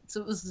 and 8.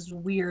 So it was just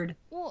weird.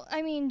 Well,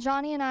 I mean,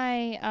 Johnny and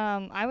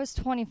I was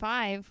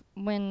 25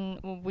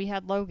 when we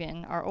had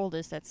Logan, our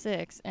oldest, at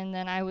 6, and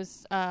then I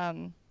was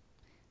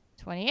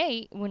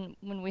 28 when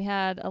we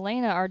had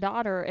Elena, our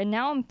daughter, and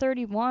now I'm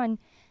 31.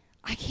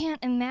 I can't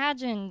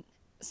imagine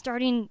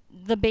starting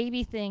the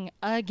baby thing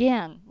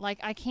again. Like,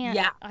 I can't.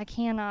 Yeah. I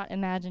cannot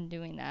imagine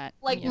doing that.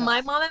 Like you know.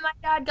 my mom and my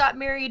dad got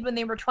married when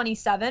they were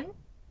 27,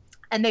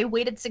 and they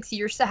waited 6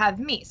 years to have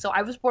me. So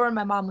I was born when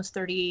my mom was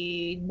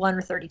 31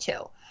 or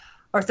 32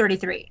 or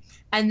 33.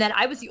 And then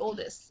I was the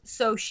oldest.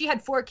 So she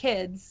had 4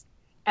 kids,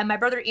 and my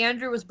brother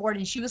Andrew was born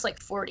and she was like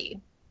 40.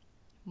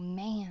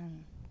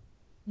 Man.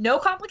 No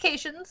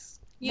complications.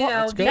 You Well, know,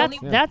 that's the good. only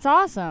Yeah. That's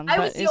awesome. I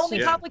but was the it's only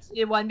just-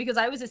 complicated one because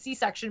I was a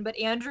C-section, but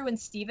Andrew and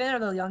Steven are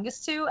the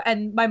youngest 2,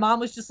 and my mom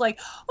was just like,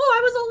 "Oh,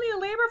 I was only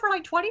in labor for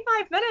like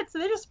 25 minutes,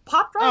 and they just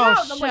popped right Oh,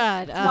 out." And I'm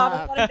shut like, Mom, I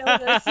up. want to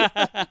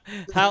know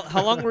this.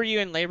 how long were you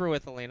in labor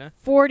with Elena?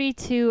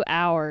 42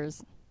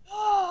 hours.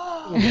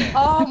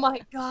 Oh my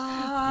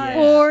god.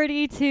 Yeah.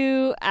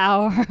 42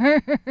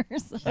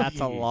 hours. That's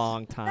a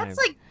long time. That's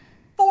like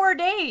 4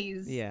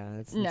 days. yeah,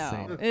 that's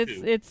No,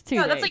 insane. it's 2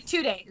 No, days. that's like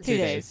 2 days. 2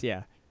 days.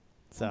 Yeah.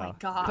 So. Oh my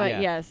god. But Yeah.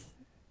 yes,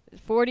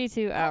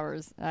 42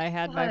 hours. I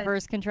had my God.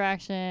 first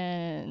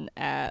contraction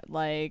at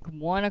like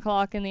 1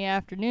 o'clock in the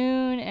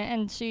afternoon,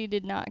 and she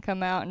did not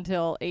come out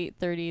until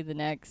 8:30 the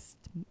next,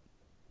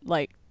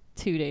 like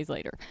 2 days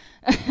later.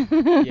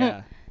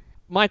 Yeah.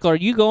 Michael, are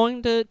you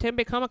going to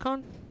Tempe Comic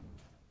Con?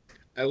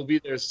 I will be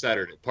there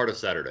Saturday, part of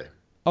Saturday.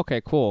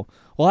 Okay, cool.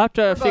 We'll have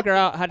to We're both figure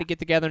out how to get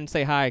together and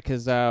say hi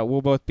because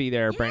we'll both be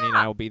there. Brandy and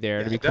I will be there.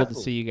 It'll Yeah, be cool to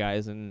definitely. see you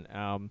guys and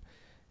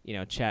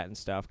chat and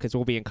stuff because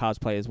we'll be in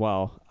cosplay as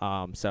well.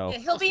 So. Yeah,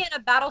 he'll be in a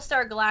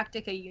Battlestar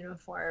Galactica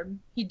uniform.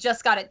 He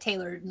just got it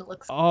tailored and it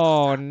looks Oh,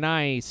 awesome.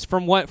 nice.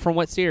 From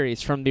what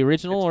series? From the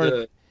original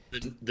or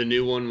It's the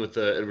new one with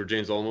Edward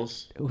James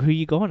Olmos. who are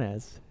you going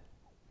as?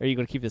 Or are you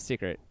going to keep it a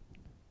secret?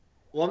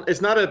 Well,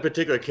 it's not a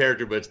particular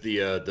character, but it's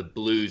the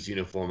Blues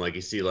uniform. Like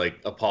you see, like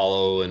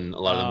Apollo and a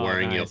lot of them Oh,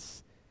 wearing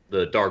nice.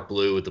 the dark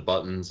blue with the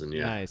buttons, and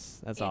yeah.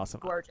 Nice. That's It's awesome.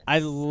 gorgeous. I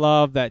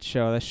love that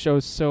show. That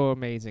show's so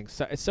amazing.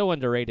 So it's so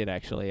underrated,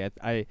 actually.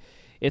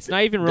 It's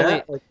not even really.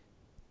 That, like,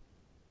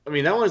 I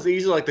mean, that one's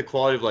easily like the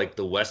quality of like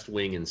the West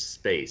Wing in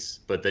space,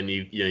 but then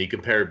you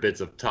compare bits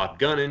of Top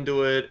Gun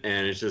into it,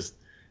 and it's just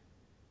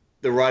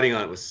the writing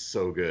on it was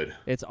so good.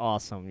 It's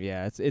awesome.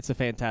 Yeah, it's a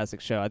fantastic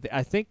show.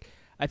 I think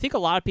a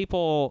lot of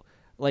people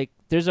like.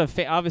 There's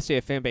obviously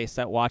a fan base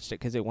that watched it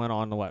because it went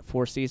on to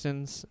 4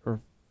 seasons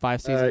or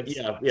 5 seasons.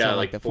 Yeah, Something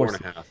like that.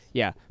 4.5.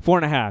 Yeah,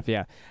 4.5.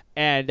 Yeah,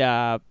 and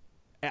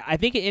I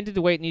think it ended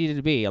the way it needed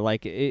to be.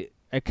 Like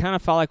it kind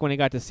of felt like when it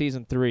got to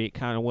season 3, it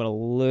kind of went a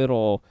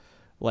little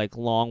like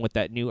long with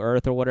that New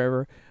Earth or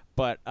whatever.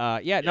 But no,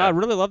 I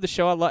really love the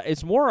show.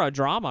 It's more a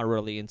drama,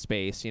 really, in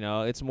space.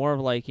 It's more of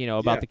like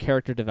about the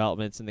character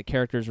developments and the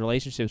characters'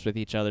 relationships with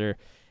each other,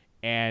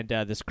 and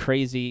this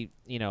crazy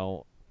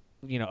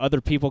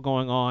other people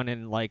going on,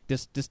 and like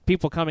this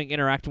people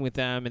interacting with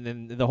them, and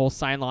then the whole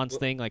Cylons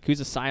thing, like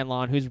who's a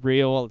Cylon, who's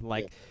real,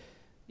 like.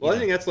 Well, I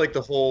think that's like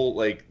the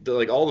whole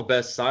all the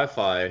best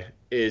sci-fi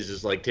is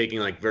just like taking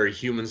like very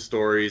human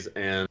stories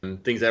and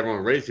things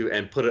everyone relates to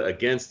and put it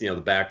against the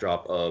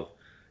backdrop of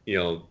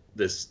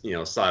this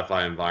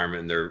sci-fi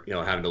environment, and they're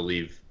having to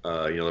leave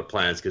their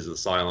planets because of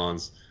the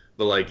Cylons.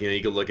 But like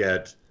you could look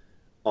at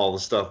all the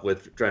stuff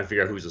with trying to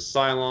figure out who's a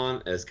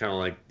Cylon as kind of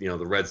like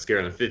the Red Scare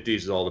in the 50s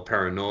is all the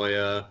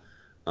paranoia,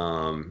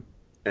 and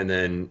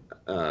then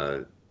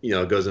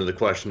it goes into the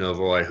question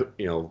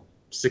of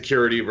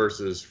security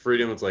versus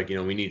freedom. It's like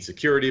we need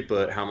security,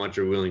 but how much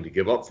are we willing to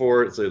give up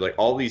for it? So like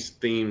all these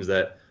themes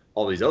that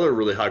all these other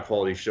really high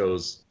quality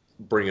shows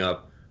bring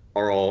up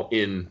are all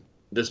in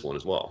this one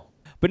as well.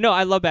 But no,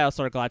 I love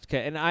Battlestar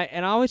Galactica, and I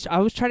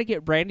always try to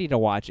get Brandy to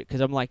watch it because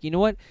I'm like, you know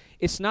what?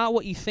 It's not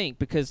what you think,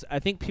 because I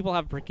think people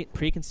have a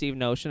preconceived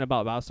notion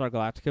about Battlestar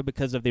Galactica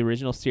because of the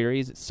original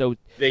series. It's so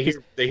they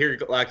hear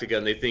Galactica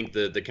and they think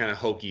the kind of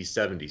hokey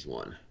 70s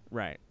one.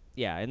 Right.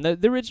 Yeah, and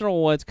the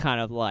original was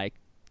kind of like,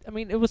 I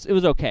mean, it was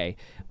okay.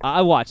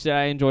 I watched it.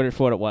 I enjoyed it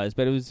for what it was,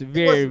 but it was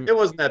it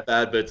wasn't that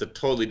bad, but it's a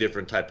totally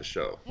different type of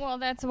show. Well,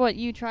 that's what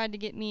you tried to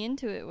get me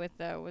into it with,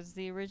 though, was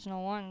the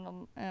original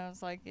one. And I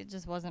was like, it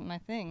just wasn't my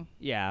thing.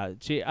 Yeah,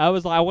 I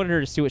wanted her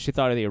to see what she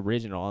thought of the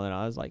original, and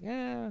I was like,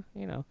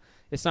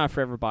 it's not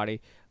for everybody.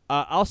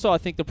 Also, I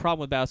think the problem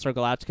with Battlestar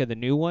Galactica, the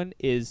new one,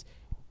 is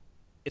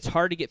it's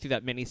hard to get through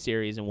that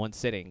miniseries in one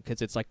sitting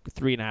because it's like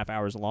 3.5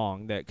 hours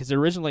long. Because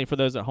originally, for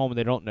those at home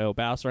they don't know,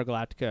 Battlestar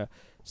Galactica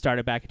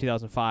started back in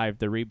 2005,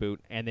 the reboot,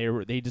 and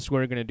they just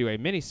were going to do a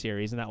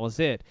miniseries, and that was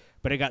it.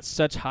 But it got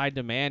such high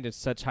demand and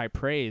such high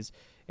praise,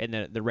 and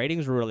the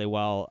ratings were really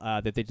well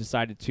that they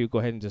decided to go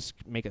ahead and just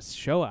make a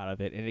show out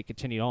of it, and it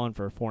continued on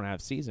for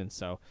 4.5 seasons.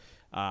 So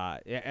I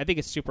think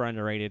it's super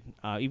underrated,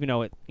 even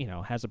though it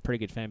has a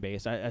pretty good fan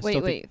base.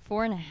 Wait,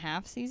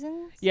 4.5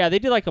 seasons? Yeah, they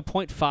did like a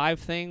 0.5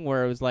 thing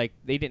where it was like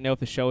they didn't know if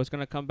the show was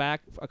going to come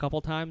back a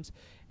couple times,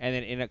 and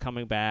then it ended up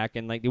coming back,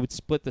 and like they would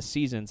split the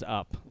seasons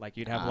up. Like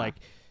you'd have like,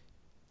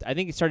 I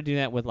think it started doing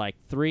that with like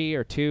 3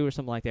 or 2 or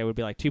something like that. It would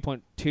be like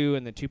 2.2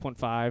 and then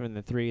 2.5 and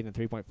then 3 and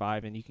then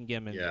 3.5, and you can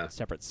get them in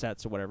separate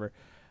sets or whatever.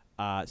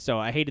 So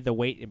I hated the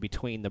wait in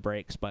between the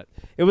breaks, but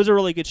it was a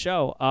really good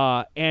show.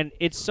 And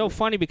it's so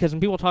funny because when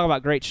people talk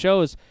about great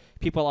shows,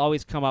 people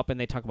always come up and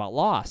they talk about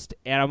Lost.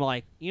 And I'm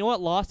like, you know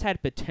what? Lost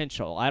had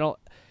potential.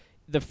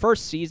 The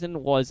first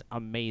season was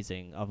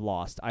amazing of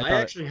Lost. I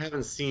actually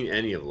haven't seen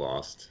any of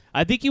Lost.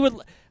 I think you would.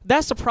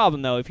 That's the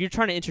problem, though. If you're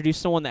trying to introduce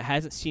someone that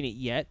hasn't seen it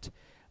yet,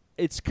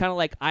 it's kind of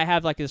like I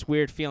have like this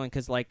weird feeling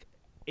because like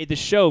the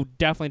show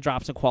definitely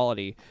drops in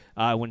quality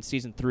when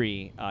season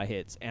 3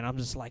 hits. And I'm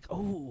just like,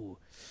 oh.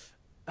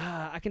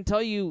 I can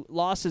tell you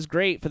Lost is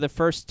great for the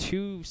first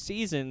 2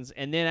 seasons,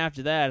 and then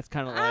after that, it's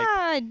kind of like...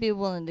 I'd be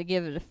willing to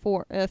give it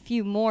a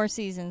few more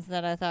seasons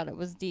that I thought it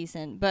was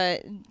decent,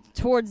 but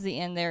towards the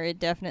end there, it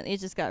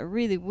just got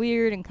really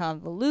weird and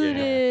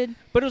convoluted. Yeah.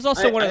 But it was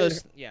also one of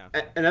those... Yeah.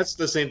 And that's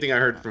the same thing I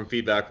heard from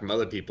feedback from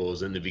other people,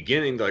 is in the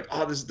beginning, they're like,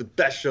 oh, this is the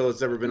best show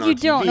that's ever been on TV. You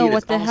don't know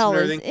what the hell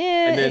is it.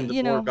 And then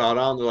the more it got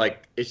on, they're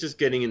like, it's just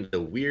getting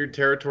into weird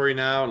territory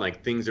now, and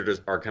like things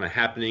are kind of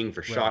happening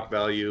for shock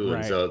value,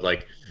 and so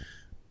like...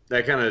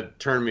 That kind of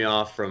turned me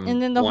off from.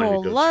 And then the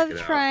whole love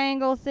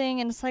triangle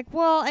thing, and it's like,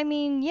 well, I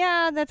mean,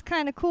 yeah, that's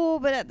kind of cool,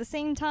 but at the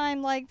same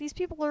time, like, these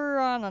people are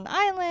on an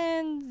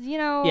island,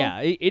 Yeah,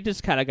 it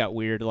just kind of got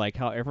weird, like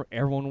how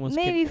everyone was.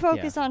 Maybe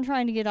focus on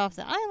trying to get off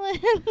the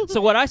island.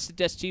 So what I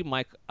suggest to you,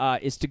 Mike,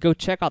 is to go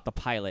check out the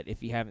pilot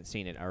if you haven't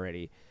seen it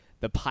already.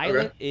 The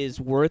pilot is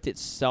worth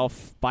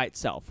itself by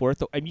itself.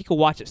 And you can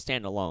watch it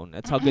standalone.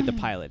 That's how good the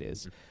pilot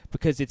is,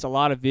 because it's a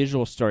lot of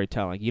visual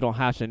storytelling. You don't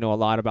have to know a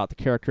lot about the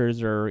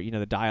characters or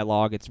the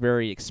dialogue. It's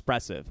very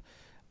expressive.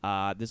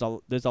 There's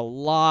a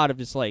lot of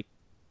just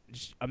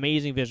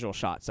amazing visual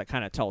shots that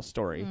kind of tell a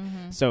story.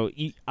 Mm-hmm. So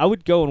I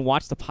would go and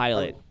watch the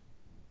pilot.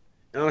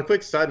 And on a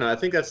quick side note, I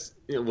think that's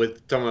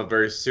with talking about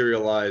very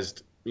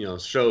serialized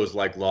shows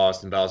like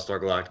Lost and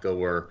Battlestar Galactica,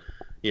 where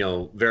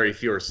very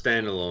few are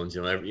standalones.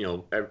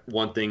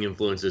 One thing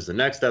influences the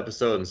next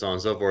episode, and so on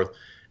and so forth.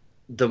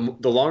 The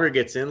longer it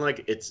gets in,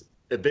 like, it's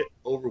a bit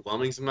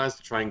overwhelming sometimes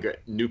to try and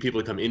get new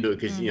people to come into it,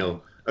 because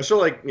a show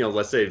like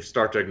let's say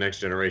Star Trek Next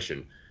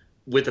Generation,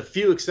 with a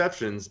few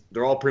exceptions,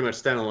 they're all pretty much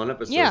standalone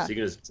episodes. So you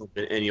can just jump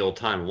in any old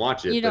time and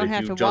watch it. You don't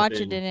have to watch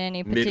it in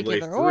any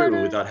particular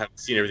order without having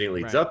seen everything that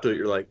leads up to it.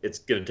 You're like, it's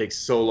going to take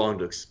so long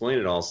to explain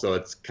it all. So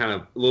it's kind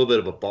of a little bit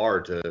of a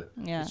bar to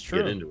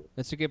get into it.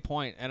 That's a good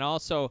point. And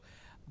also,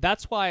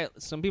 that's why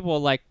some people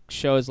like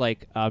shows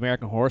like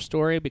American Horror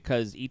Story,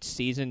 because each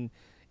season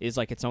is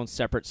like its own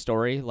separate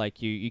story.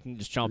 Like you can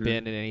just jump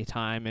in at any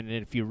time, and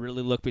if you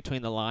really look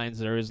between the lines,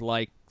 there is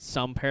like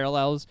some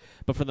parallels,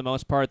 but for the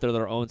most part, they're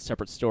their own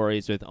separate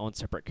stories with own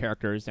separate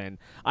characters. And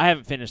I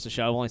haven't finished the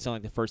show. I've only seen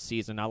like the first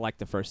season. I like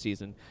the first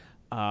season,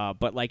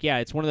 but like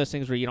it's one of those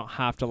things where you don't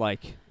have to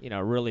like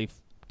really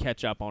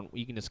catch up on.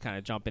 You can just kind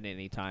of jump in at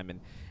any time, and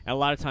a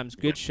lot of times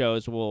good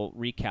shows will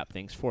recap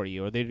things for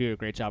you, or they do a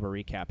great job of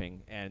recapping.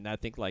 And I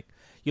think like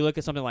you look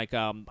at something like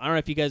I don't know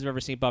if you guys have ever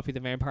seen Buffy the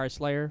Vampire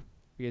Slayer.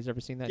 You guys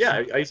ever seen that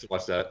Yeah, show? I used to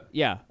watch that.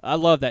 Yeah, I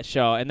love that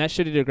show, and that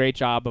show did a great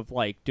job of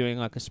like doing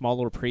like a small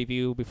little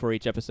preview before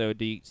each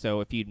episode. So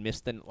if you'd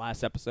missed the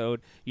last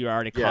episode, you're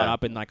already caught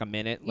up in like a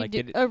minute. You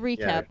do a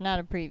recap, not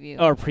a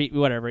preview. Or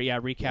whatever. Yeah,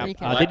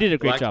 recap. They did a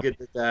great job.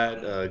 Did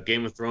that.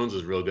 Game of Thrones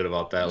is real good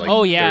about that. Like,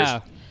 oh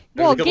yeah.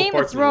 There's Well, a couple Game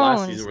parts of in the last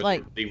Thrones, season where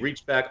like they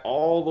reach back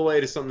all the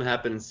way to something that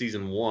happened in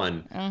season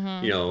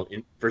 1.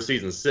 For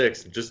season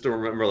 6, just to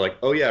remember, like,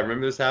 oh yeah,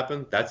 remember this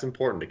happened? That's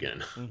important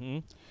again.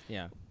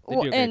 Yeah.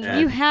 Well,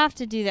 and you have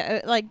to do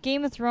that. Like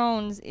Game of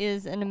Thrones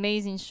is an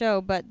amazing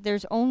show, but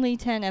there's only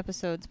 10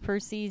 episodes per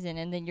season,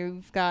 and then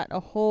you've got a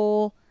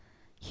whole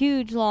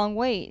huge long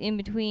wait in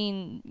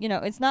between.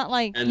 It's not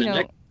like and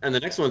the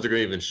next ones are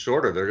going to be even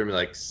shorter. They're going to be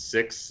like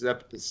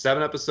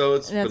 7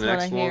 episodes for the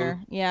next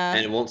one. Yeah,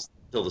 and it won't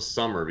until the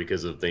summer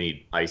because they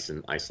need ice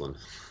in Iceland.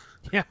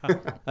 Yeah,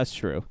 that's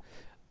true.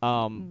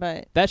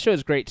 But that show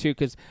is great too,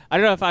 because I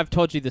don't know if I've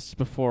told you this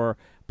before,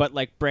 but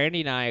like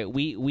Brandy and I,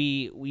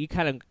 we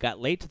kind of got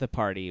late to the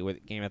party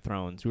with Game of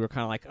Thrones. We were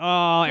kind of like,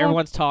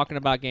 everyone's talking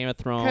about Game of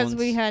Thrones because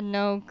we had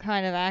no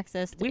kind of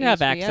access to we didn't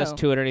have access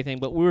to it or anything,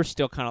 but we were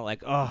still kind of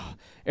like,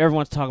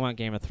 everyone's talking about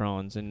Game of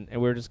Thrones, and we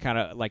were just kind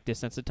of like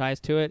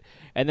desensitized to it.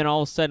 And then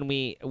all of a sudden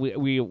we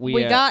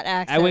got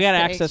access. We got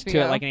access HBO.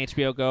 to it, like an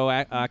HBO Go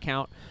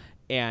account.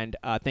 And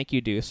thank you,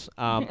 Deuce.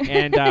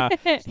 And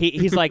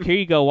he's like, here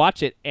you go,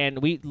 watch it. And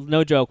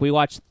no joke, we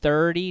watched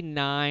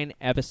 39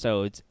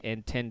 episodes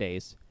in 10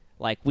 days.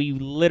 Like, we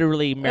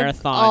literally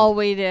marathon. That's all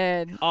we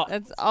did.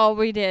 That's all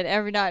we did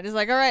every night. It's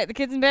like, all right, the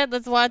kids in bed,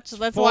 let's watch.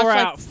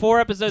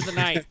 Four episodes a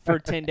night for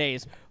 10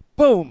 days.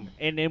 Boom.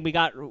 And then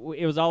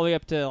it was all the way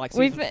up to like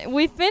season.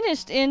 We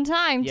finished in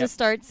time to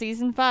start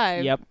season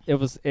 5. Yep. It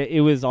was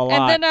a lot.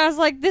 And then I was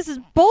like, this is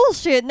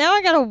bullshit. Now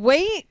I got to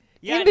wait.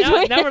 Yeah,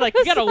 now we're like,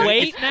 you gotta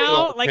wait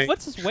now? Like,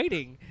 what's this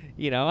waiting?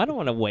 I don't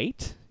want to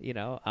wait,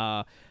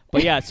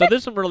 But yeah, so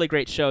there's some really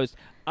great shows.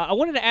 I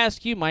wanted to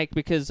ask you, Mike,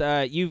 because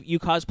you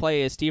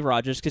cosplay as Steve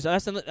Rogers, because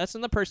that's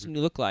in the person you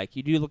look like.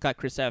 You do look like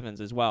Chris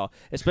Evans as well,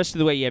 especially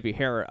the way you have your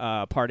hair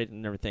parted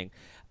and everything.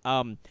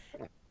 Like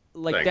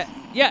Thanks. that.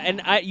 Yeah,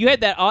 and you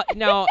had that.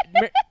 Now,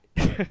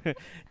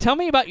 tell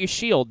me about your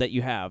shield that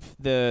you have.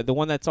 The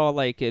one that's all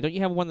like, don't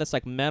you have one that's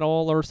like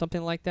metal or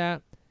something like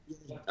that?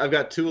 I've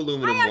got 2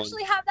 aluminum I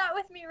actually have that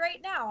with me right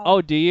now.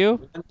 Oh, do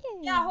you?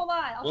 Yeah, hold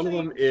on. One of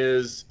them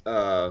is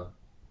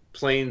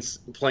plain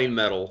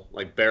metal,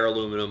 like bare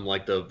aluminum,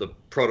 like the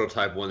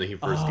prototype one that he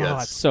first gets. Oh,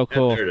 that's so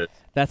cool. And there it is.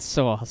 That's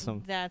so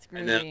awesome. That's groovy.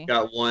 And then I've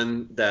got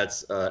one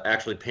that's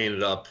actually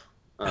painted up,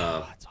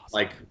 that's awesome.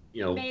 like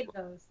made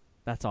those.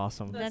 That's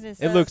awesome. That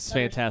is It looks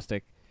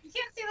fantastic. You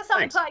can't see this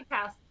on the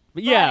podcast.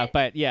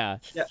 But yeah.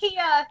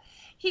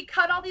 He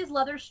cut all these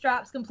leather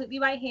straps completely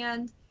by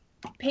hand,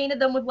 painted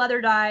them with leather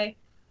dye,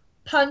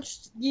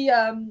 punched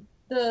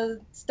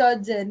the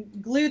studs in,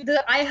 glued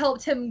I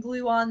helped him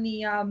glue on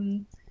the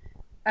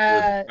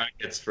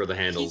brackets for the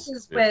handles.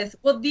 Pieces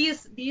with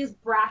these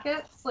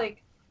brackets,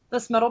 like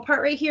this metal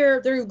part right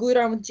here, they're glued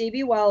on with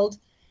JB Weld,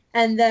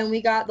 and then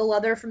we got the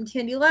leather from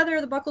Tandy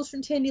Leather, the buckles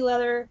from Tandy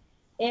Leather,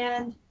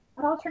 and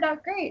it all turned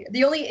out great.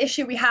 The only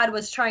issue we had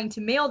was trying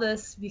to mail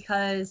this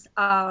because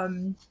what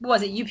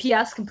was it,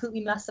 UPS completely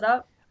messed it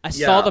up. I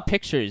saw the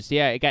pictures.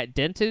 Yeah, it got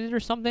dented or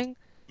something.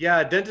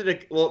 Yeah,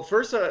 dented. Well, at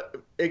first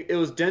it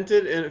was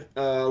dented in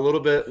a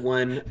little bit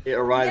when it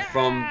arrived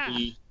from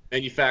the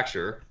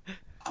manufacturer,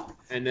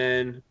 and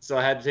then so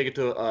I had to take it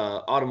to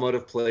an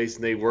automotive place,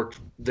 and they worked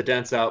the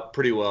dents out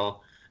pretty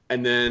well,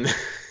 and then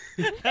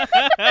and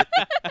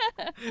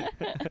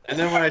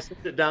then when I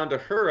sent it down to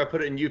her, I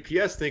put it in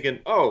UPS, thinking,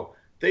 oh,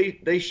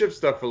 they ship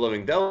stuff for a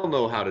living, they'll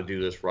know how to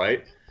do this,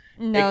 right?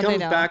 No, it comes they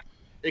don't. back,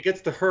 it gets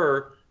to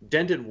her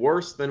dented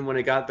worse than when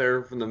it got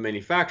there from the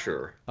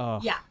manufacturer. Oh.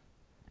 Yeah.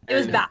 It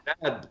was bad.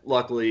 Dad,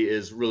 luckily,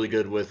 is really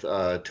good with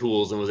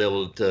tools and was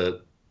able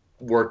to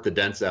work the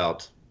dents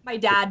out. My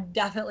dad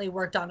definitely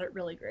worked on it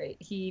really great.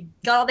 He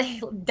got all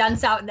the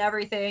dents out and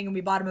everything, and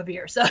we bought him a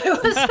beer, so it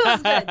was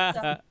good.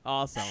 So.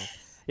 Awesome.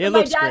 It And my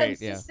looks dad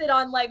great. insisted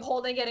on like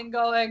holding it and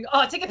going,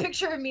 "Oh, take a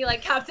picture of me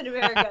like Captain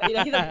America." He's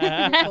like,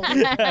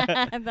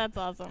 That's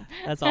awesome.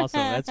 That's awesome.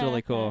 That's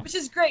really cool. which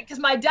is great because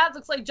my dad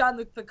looks like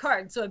Jean-Luc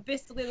Picard, so it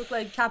basically looked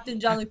like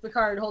Captain Jean-Luc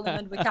Picard holding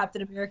onto a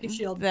Captain America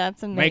shield.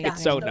 That's amazing. Make it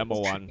so, number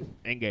one.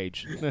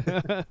 Engage.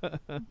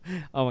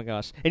 Oh my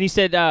gosh. And you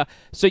said,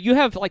 so you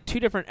have like 2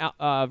 different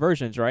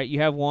versions, right?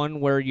 You have one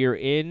where you're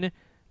in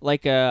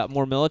like a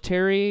more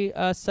military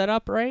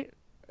setup, right?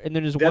 And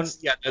then there's one.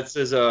 That's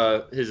his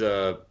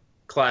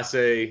Class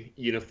A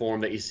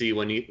uniform that you see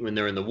when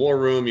they're in the war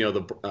room. You know,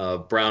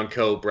 the brown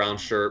coat, brown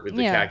shirt with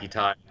the khaki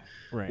tie.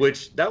 Right.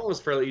 Which that one was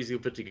fairly easy to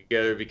put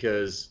together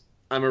because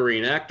I'm a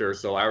reenactor,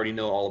 so I already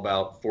know all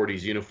about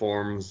 40s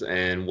uniforms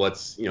and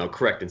what's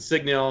correct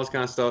insignia, all this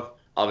kind of stuff.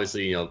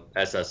 Obviously,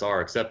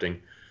 SSR accepting.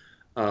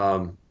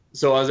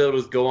 So I was able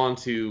to go on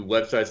to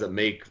websites that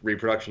make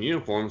reproduction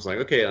uniforms. Like,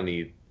 okay, I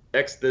need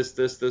X, this,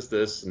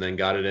 and then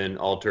got it in,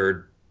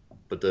 altered,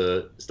 put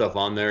the stuff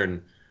on there,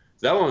 and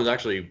that one was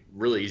actually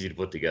really easy to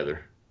put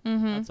together.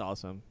 Mm-hmm. That's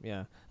awesome.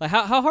 Yeah. Like,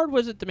 how hard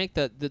was it to make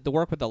the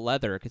work with the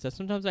leather? Because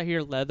sometimes I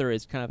hear leather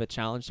is kind of a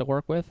challenge to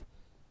work with.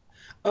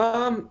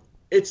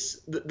 It's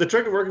the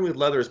trick of working with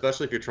leather,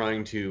 especially if you're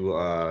trying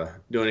to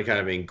do any kind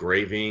of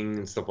engraving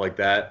and stuff like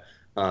that,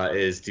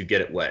 is to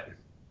get it wet.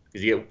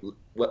 Because you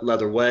get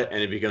leather wet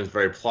and it becomes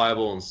very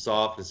pliable and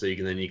soft, and so you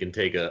can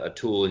take a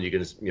tool and you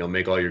can just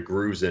make all your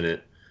grooves in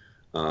it.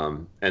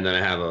 And then I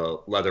have a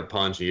leather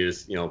punch, and you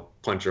just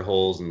punch your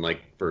holes, and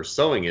like for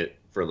sewing it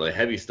for the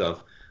heavy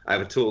stuff, I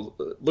have a tool.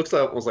 It looks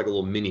like almost like a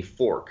little mini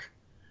fork,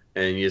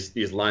 and you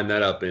just line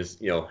that up and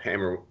just,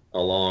 hammer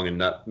along, and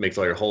that makes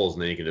all your holes,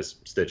 and then you can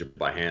just stitch it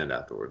by hand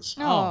afterwards.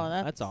 Oh,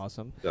 that's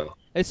awesome. So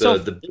It's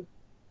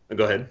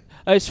go ahead.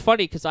 It's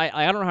funny because I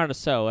don't know how to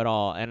sew at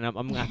all, and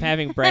I'm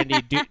having Brandy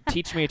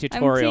teach me a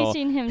tutorial. I'm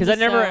teaching him because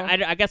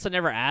to I guess I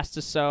never asked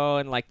to sew,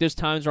 and like there's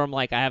times where I'm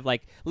like I have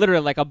like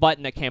literally like a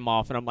button that came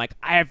off, and I'm like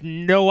I have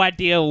no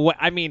idea what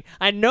I mean.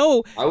 I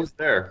know I was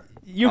there.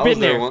 You've been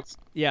there once.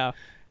 Yeah.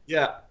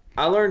 Yeah.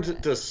 I learned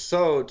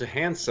to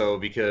hand sew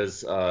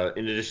because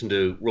in addition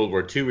to World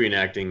War II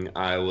reenacting,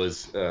 I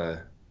was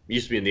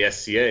used to be in the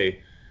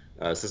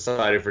SCA,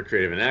 Society for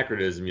Creative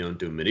Anachronism,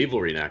 doing medieval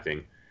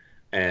reenacting.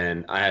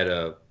 And I had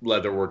a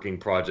leatherworking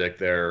project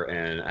there,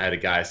 and I had a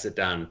guy sit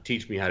down and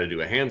teach me how to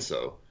do a hand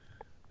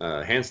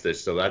stitch.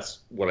 So that's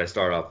what I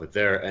started off with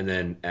there. And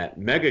then at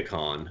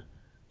MegaCon,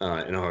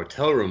 in a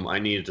hotel room, I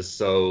needed to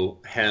sew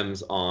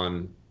hems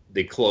on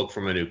the cloak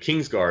from a new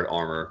Kingsguard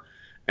armor.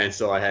 And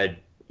so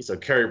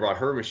Carrie brought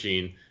her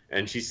machine,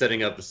 and she's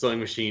setting up the sewing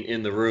machine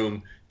in the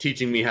room,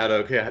 teaching me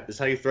this is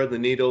how you thread the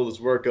needle, this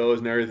is where it goes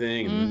and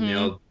everything,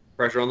 and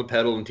pressure on the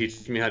pedal, and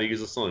teaching me how to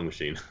use a sewing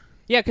machine.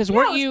 Yeah, because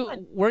weren't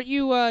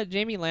you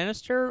Jamie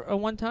Lannister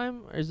one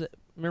time? Or is it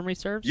memory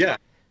serves? Yeah.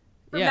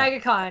 For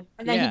MegaCon,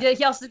 and then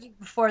he also did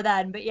before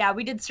then. But yeah,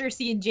 we did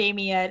Cersei and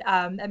Jamie at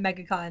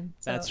MegaCon.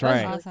 So that's that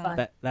right. was really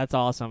fun. That's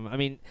awesome. I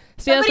mean,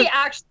 somebody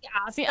actually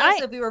asked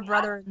us if we were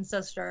brother and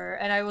sister,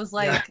 and I was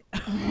like,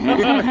 no,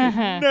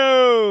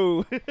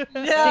 no.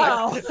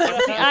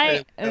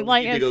 I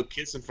like to go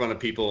kiss in front of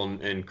people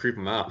and creep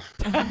them out.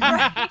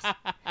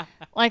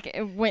 Like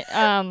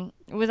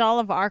with all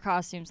of our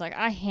costumes, like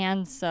I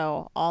hand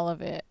sew all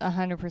of it,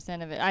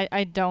 100% of it.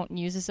 I don't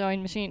use a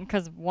sewing machine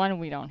because one,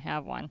 we don't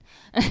have one.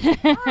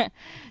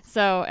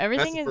 So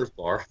everything That's the first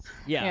bar.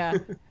 Yeah.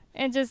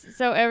 And just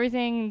so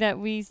everything that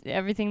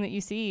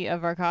you see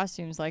of our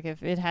costumes, like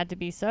if it had to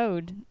be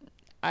sewed,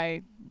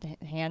 I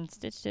hand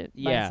stitched it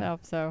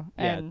myself. So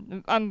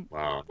and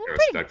Wow,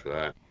 respect for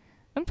that.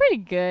 I'm pretty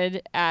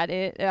good at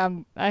it.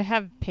 I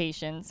have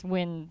patience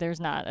when there's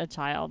not a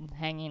child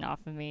hanging off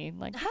of me,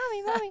 like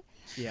mommy.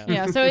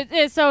 Yeah.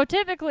 So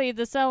typically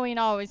the sewing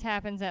always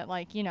happens at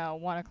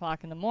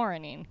 1:00 in the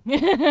morning.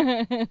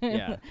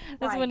 Yeah.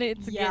 That's when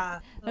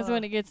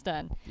it gets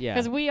done. Yeah.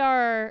 Because we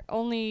are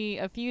only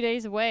a few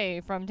days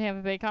away from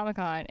Tampa Bay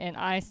Comic-Con, and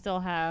I still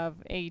have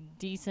a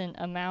decent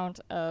amount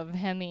of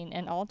hemming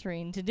and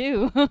altering to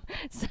do.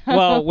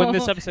 Well, when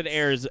this episode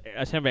airs,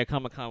 Tampa Bay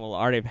Comic-Con will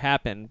already have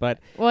happened, but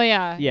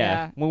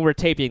yeah. When we're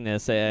taping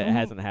this, it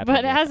hasn't happened.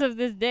 But yet. as of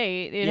this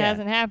date, it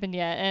hasn't happened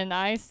yet, and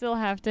I still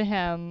have to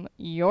hem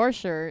your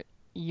shirt,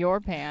 your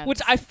pants.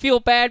 Which I feel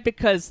bad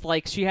because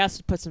she has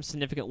to put some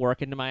significant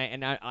work into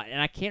and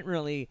I can't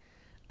really,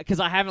 because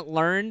I haven't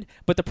learned.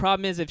 But the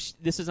problem is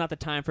this is not the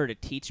time for her to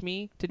teach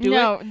me to do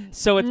it.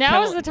 So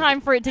now is the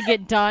time for it to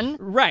get done.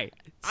 Right.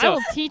 So, I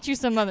will teach you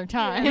some other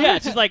time. Yeah,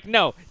 she's like,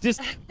 no,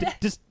 just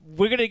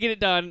we're gonna get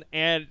it done,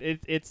 and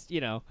it's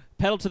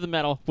pedal to the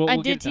metal. I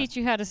did teach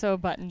you how to sew a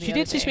button. She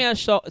did teach me how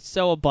to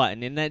sew a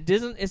button, and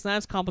it's not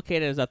as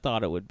complicated as I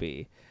thought it would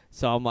be.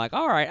 So I'm like,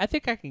 all right, I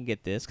think I can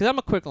get this because I'm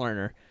a quick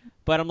learner.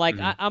 But I'm like,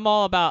 I'm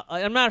all about.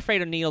 I'm not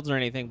afraid of needles or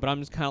anything, but I'm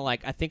just kind of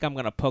like, I think I'm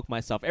gonna poke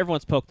myself.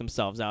 Everyone's poked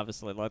themselves,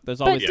 obviously. Like,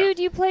 there's always. But dude,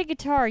 you play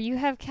guitar. You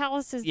have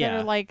calluses that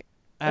are like.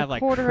 I have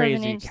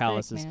crazy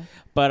calluses, thick,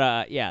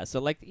 but so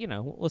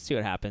let's see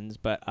what happens.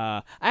 But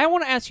I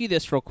want to ask you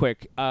this real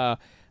quick,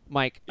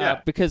 Mike,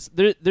 because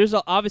there's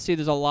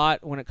a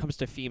lot when it comes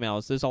to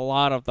females. There's a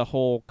lot of the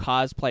whole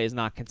cosplay is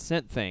not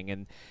consent thing,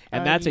 and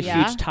that's a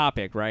huge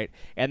topic, right?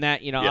 And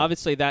that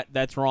obviously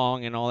that's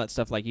wrong and all that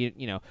stuff. Like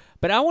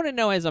but I want to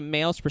know, as a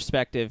male's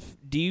perspective,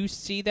 do you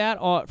see that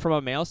from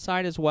a male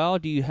side as well?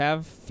 Do you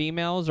have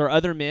females or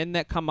other men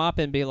that come up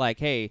and be like,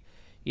 hey?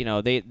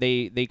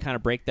 They kind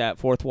of break that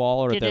fourth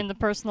wall, or get in the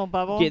personal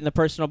bubble. Get in the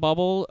personal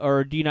bubble,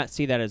 or do you not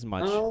see that as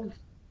much?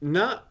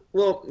 Not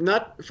for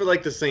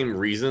the same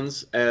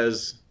reasons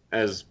as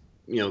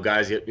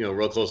guys get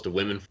real close to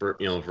women for.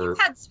 We've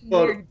had some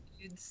weird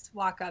dudes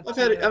walk up. I've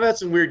to you. had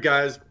some weird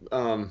guys,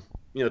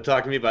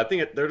 talk to me, but I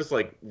think they're just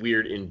like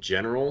weird in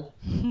general.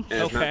 And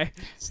it's not Okay.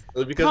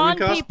 necessarily because Con of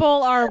the costume.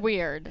 people are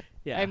weird.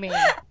 Yeah. I mean.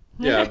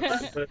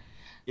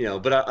 Yeah,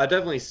 but I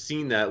definitely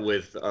seen that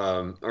with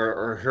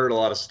or heard a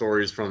lot of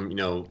stories from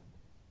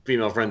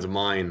female friends of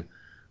mine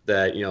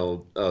that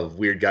of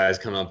weird guys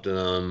come up to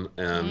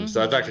them. So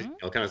that's actually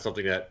kind of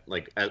something that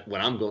like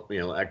when I'm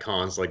going at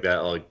cons like that,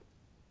 I'll like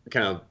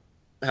kind of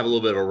have a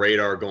little bit of a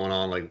radar going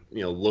on, like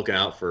looking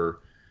out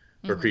for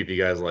creepy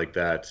guys like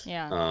that.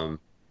 Yeah.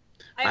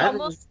 I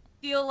almost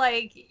feel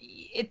like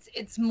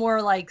it's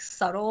more like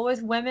subtle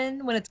with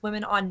women. When it's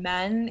women on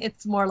men,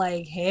 it's more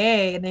like,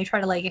 hey, and they try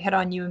to like hit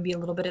on you and be a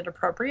little bit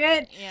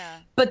inappropriate. Yeah.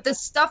 But the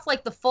stuff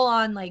like the full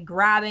on like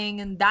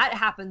grabbing, and that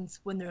happens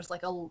when there's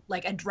like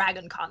a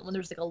Dragon Con, when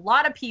there's like a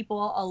lot of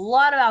people, a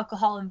lot of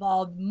alcohol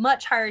involved,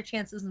 much higher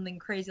chances of something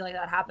crazy like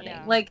that happening.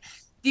 Yeah. Like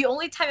the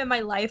only time in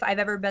my life I've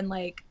ever been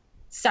like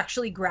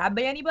sexually grabbed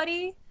by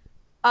anybody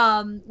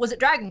was at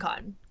Dragon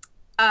Con,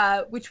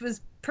 which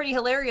was pretty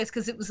hilarious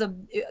because it was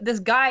this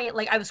guy,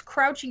 like I was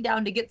crouching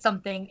down to get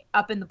something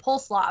up in the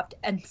pulse loft,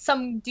 and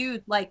some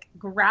dude like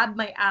grabbed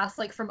my ass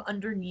like from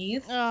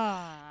underneath.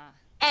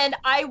 And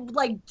I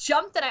like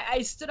jumped, and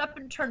I stood up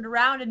and turned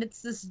around, and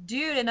it's this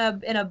dude in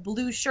a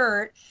blue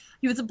shirt.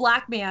 He was a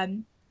black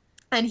man,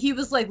 and he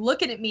was like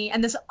looking at me,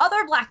 and this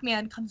other black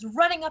man comes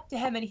running up to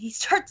him, and he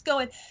starts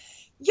going,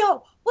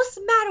 yo, what's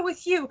the matter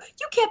with you?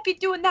 You can't be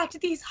doing that to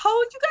these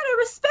hoes. You gotta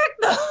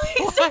respect them.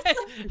 He starts,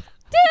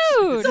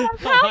 Dude,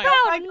 how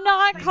about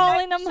not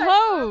calling them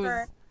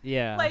hoes?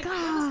 Yeah. Like, it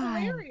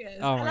was hilarious.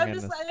 Oh my and I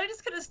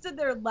just kind of stood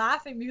there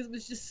laughing because it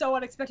was just so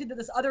unexpected that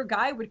this other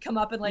guy would come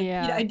up and like,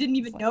 I didn't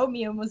even know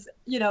me and was,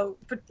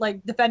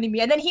 like defending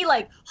me. And then he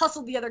like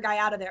hustled the other guy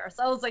out of there.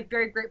 So I was like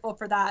very grateful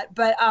for that.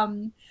 But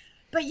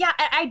yeah,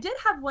 I did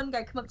have one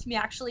guy come up to me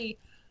actually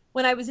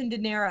when I was in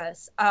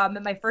Daenerys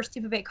at my first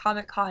Tampa Bay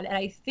Comic Con. And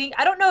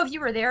I don't know if you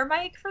were there,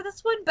 Mike, for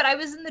this one, but I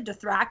was in the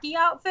Dothraki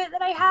outfit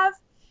that I have.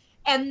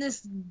 And this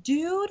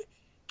dude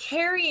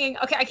carrying,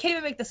 okay, I can't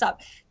even make this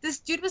up. This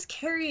dude was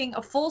carrying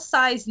a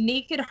full-size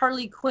naked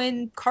Harley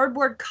Quinn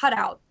cardboard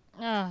cutout.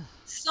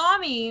 Saw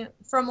me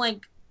from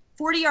like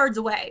 40 yards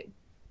away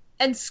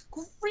and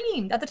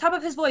screamed at the top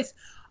of his voice,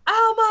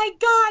 oh my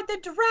God,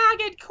 the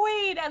Dragon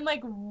Queen! And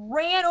like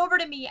ran over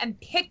to me and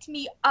picked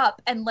me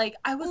up. And like,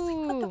 I was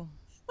like,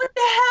 what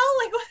the hell?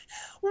 Like,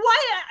 why?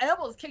 I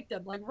almost kicked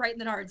him like right in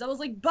the nards. I was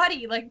like,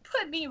 buddy, like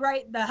put me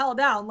right the hell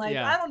down. Like,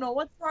 I don't know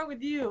what's wrong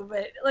with you,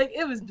 but like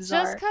it was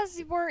bizarre. Just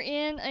because we're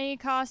in a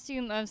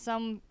costume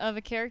of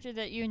a character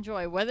that you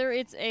enjoy, whether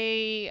it's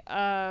a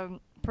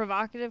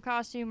provocative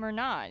costume or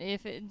not,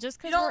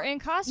 just because we're in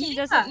costume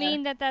doesn't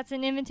mean that that's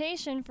an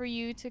invitation for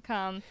you to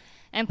come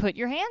and put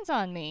your hands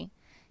on me.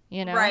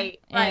 Right.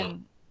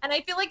 And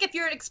I feel like if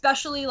you're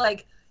especially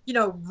like,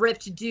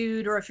 ripped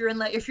dude, or if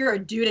you're a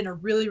dude in a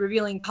really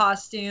revealing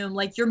costume,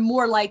 like you're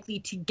more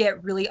likely to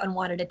get really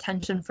unwanted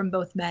attention from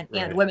both men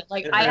and women.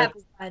 Like I have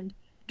a friend.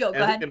 Go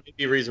ahead. I think that may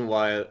be a reason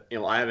why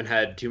I haven't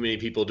had too many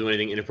people do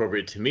anything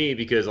inappropriate to me,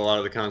 because a lot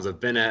of the cons I've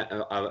been at,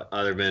 I've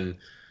either been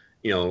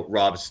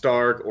Robb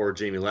Stark or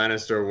Jaime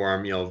Lannister, where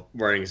I'm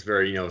wearing this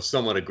very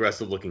somewhat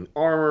aggressive looking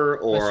armor,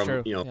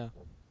 or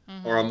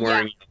or I'm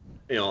wearing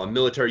a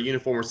military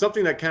uniform or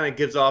something that kind of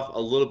gives off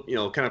a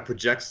little kind of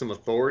projects some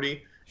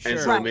authority. And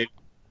so maybe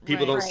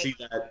people don't see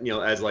that,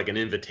 as like an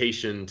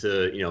invitation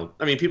to,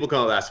 I mean, people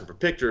come up asking for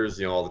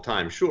pictures, all the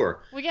time,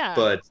 sure. Well, yeah.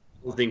 But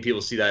I think people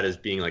see that as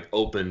being like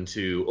open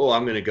to, oh,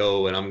 I'm going to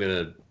go and I'm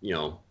going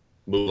to,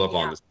 move up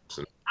on this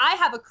person. I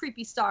have a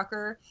creepy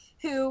stalker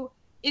who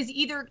is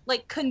either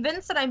like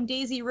convinced that I'm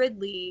Daisy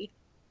Ridley,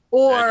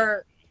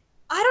 or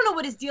I don't know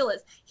what his deal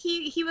is.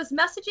 He was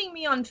messaging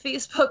me on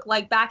Facebook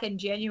like back in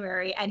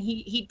January, and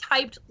he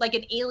typed like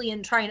an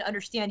alien trying to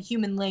understand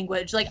human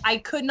language. Like I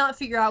could not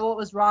figure out what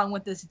was wrong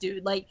with this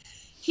dude. Like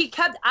he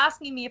kept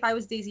asking me if I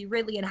was Daisy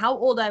Ridley and how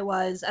old I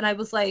was, and I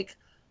was like,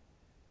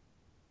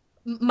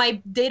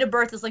 my date of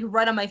birth is like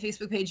right on my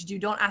Facebook page, dude.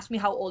 Don't ask me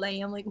how old I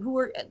am. Like,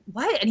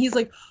 what? And he's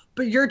like,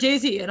 but you're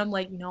Daisy. And I'm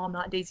like, no, I'm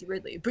not Daisy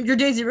Ridley. But you're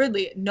Daisy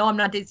Ridley. No, I'm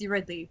not Daisy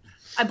Ridley.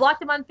 I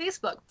blocked him on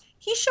Facebook.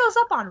 He shows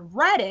up on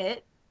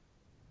Reddit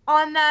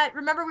on that.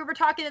 Remember we were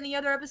talking in the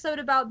other episode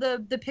about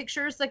the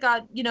pictures that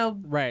got,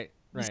 right.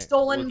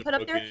 stolen and put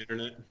up there?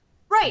 Internet.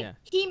 Right. Yeah.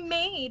 He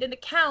made an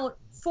account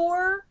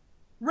for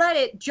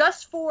Reddit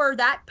just for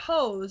that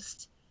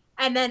post.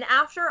 And then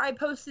after I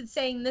posted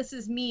saying this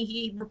is me,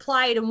 he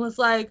replied and was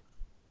like,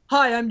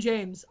 hi, I'm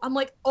James. I'm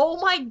like,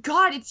 oh my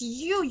God, it's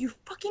you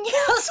fucking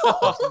asshole.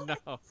 Oh,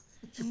 no.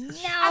 And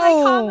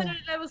I commented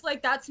and I was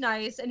like, that's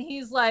nice. And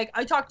he's like,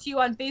 I talked to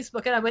you on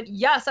Facebook. And I went,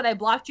 yes, and I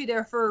blocked you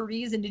there for a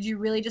reason. Did you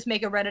really just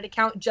make a Reddit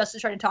account just to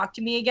try to talk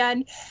to me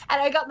again?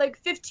 And I got like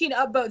 15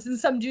 upvotes, and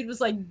some dude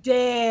was like,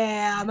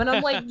 damn. And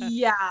I'm like,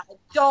 yeah,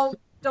 don't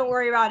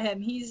worry about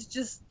him. He's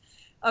just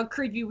a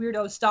creepy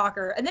weirdo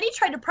stalker. And then he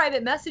tried to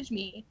private message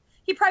me.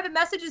 He private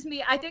messages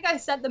me. I think I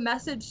sent the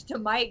message to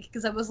Mike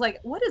because I was like,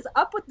 what is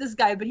up with this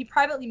guy? But he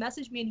privately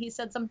messaged me and he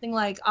said something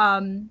like,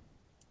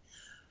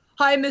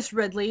 hi, Miss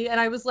Ridley. And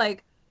I was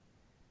like,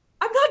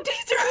 I'm not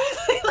Daisy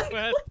Ridley.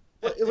 Like,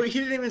 What? Well, he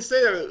didn't even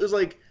say that. It was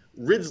like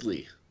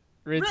Ridsley.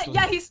 Ridsley.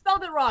 yeah, he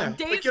spelled it wrong.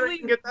 Yeah, like, Daisley. you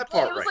didn't get that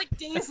part It was right. like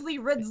Daisley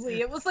Ridsley.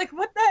 It was like,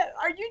 what the?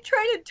 Are you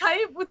trying to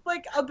type with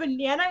like a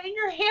banana in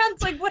your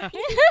hands? Like, what are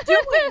you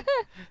doing?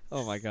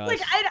 Oh my gosh. Like,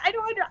 I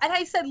don't under. And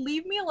I said,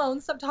 leave me alone.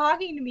 Stop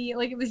talking to me.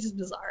 Like, it was just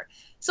bizarre.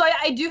 So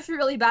I do feel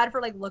really bad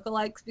for like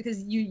lookalikes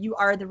because you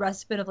are the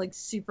recipient of like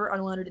super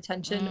unwanted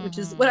attention, which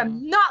is what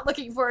I'm not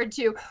looking forward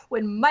to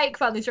when Mike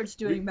finally starts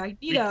doing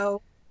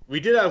Magneto. We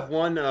did have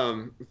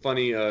one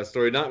funny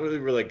story, not really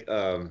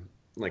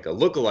like a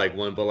lookalike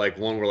one, but like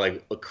one where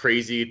like a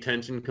crazy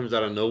attention comes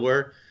out of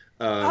nowhere.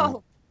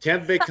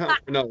 Tampa Bay Con,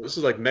 no, this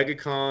is like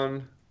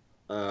MegaCon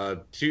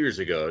 2 years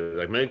ago,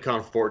 like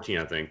MegaCon 14,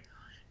 I think.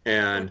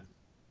 And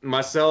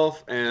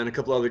myself and a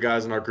couple other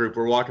guys in our group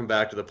were walking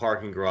back to the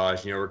parking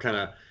garage. You know, we're kind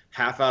of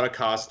half out of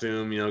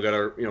costume. You know, got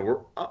our, you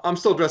know, I'm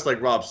still dressed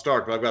like Rob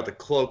Stark, but I've got the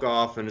cloak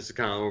off and it's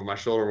kind of over my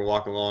shoulder. We're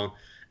walking along,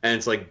 and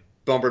it's like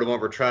bumper to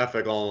bumper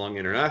traffic all along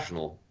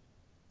International.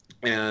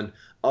 And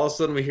all of a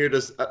sudden we hear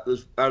this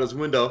out his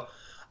window,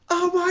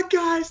 "Oh my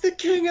God, it's the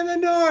King of the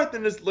North!"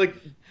 And this like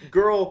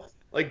girl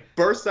like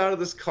bursts out of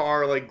this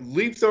car, like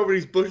leaps over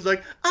these bushes,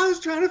 like, "I was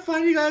trying to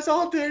find you guys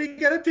all day to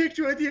get a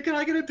picture with you. Can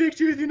I get a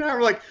picture with you now?"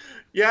 We're like,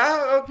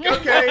 "Yeah,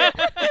 okay."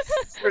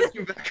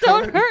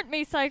 Don't hurt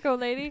me, psycho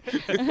lady.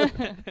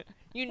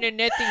 You know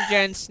nothing,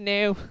 Jon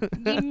Snow.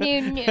 You know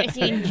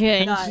nothing,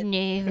 Jon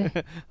Snow.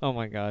 Oh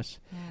my gosh.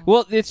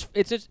 Well, it's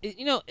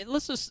you know,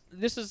 this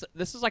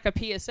is like a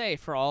PSA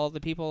for all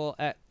the people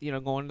at, you know,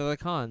 going to the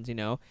cons. You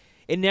know,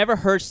 it never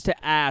hurts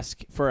to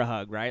ask for a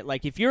hug, right?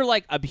 Like if you're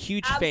like a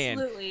huge fan,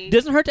 it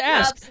doesn't hurt to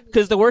ask,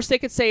 because the worst they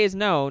could say is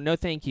no,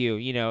 thank you.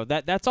 You know,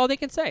 that's all they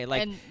can say.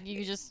 Like, and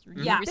you just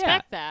Yeah.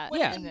 respect that.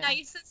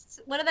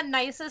 One of the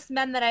nicest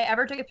men that I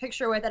ever took a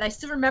picture with, and I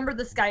still remember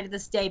this guy to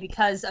this day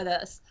because of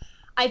this.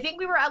 I think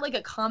we were at like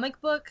a comic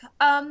book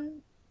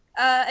event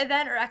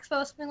or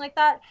expo, something like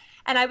that,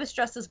 and I was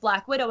dressed as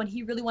Black Widow, and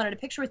he really wanted a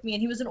picture with me,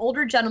 and he was an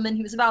older gentleman.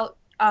 He was about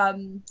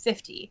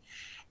 50.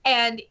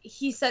 And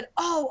he said,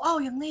 oh,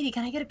 young lady,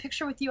 can I get a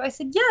picture with you? I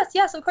said,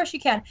 yes, of course you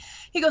can.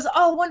 He goes,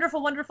 "Oh,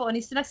 wonderful, wonderful." And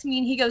he stood next to me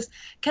and he goes,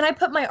 "Can I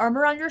put my arm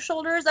around your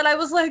shoulders?" And I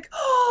was like,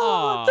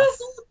 "Oh, Aw.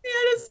 this old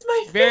man is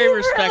my very favorite."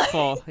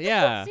 respectful.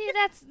 Yeah. See,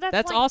 that's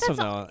That's like, awesome, that's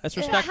though. That's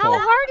How respectful.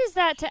 hard is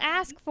that to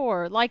ask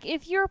for? Like,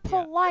 if you're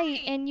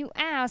polite and you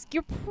ask,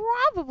 you're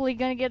probably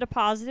going to get a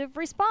positive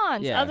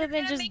response. Yeah. Other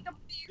than Gonna just make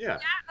Yeah.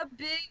 a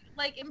big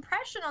like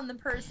impression on the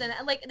person.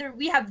 And like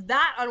we have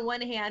that on one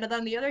hand, and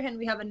on the other hand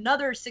we have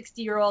another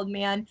 60-year-old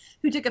man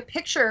who took a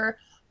picture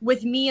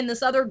with me and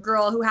this other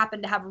girl who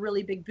happened to have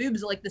really big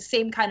boobs at like the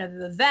same kind of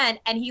event,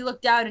 and he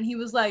looked down and he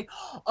was like,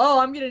 "Oh,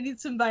 I'm gonna need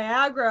some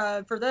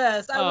Viagra for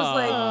this." I was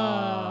like,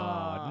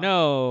 Oh,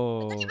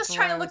 no. and then he was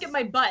trying to look at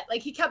my butt,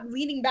 like he kept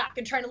leaning back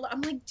and trying to look.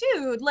 I'm like,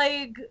 dude,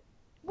 like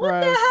what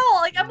the Gross. hell?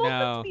 Like I'm No. old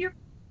enough to be your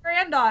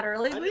granddaughter.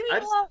 Like leave me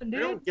alone, I dude.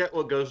 don't get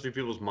what goes through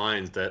people's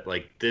minds that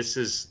like this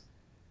is.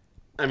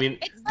 I mean,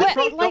 It's this not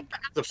probably like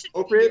it's action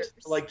appropriate. figures.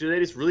 Like, do they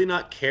just really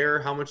not care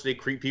how much they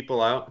creep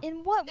people out? in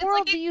what It's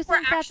world like do you if we're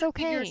think that's action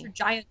figures okay? or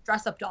giant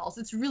dress-up dolls.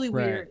 It's really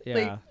Right, weird. yeah.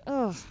 Like,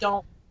 Ugh. just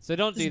don't. So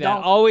don't do Just that.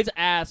 don't. Always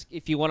ask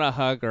if you want a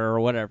hug or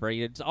whatever.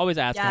 You just always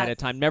ask ahead of Yes.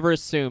 time. Never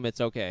assume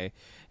it's okay.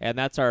 And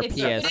that's our If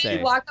PSA.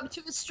 you walk up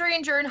to a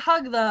stranger and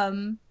hug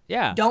them,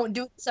 Yeah. don't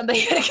do it to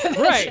somebody at a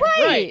convention. Right.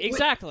 Right.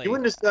 Exactly. You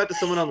wouldn't just do that to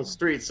someone on the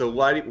street. So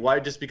why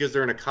just because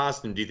they're in a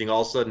costume do you think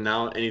all of a sudden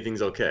now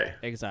anything's okay?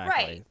 Exactly.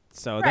 Right.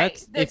 So Right.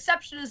 that's The if,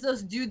 exception is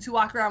those dudes who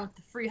walk around with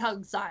the free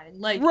hug sign.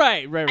 Like,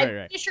 right. I'm Right.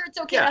 pretty sure it's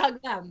okay Yeah. to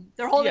hug them.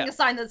 They're holding Yeah. a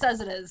sign that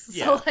says it is.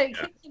 Yeah. So, like,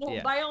 Yeah. you know,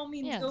 Yeah. by all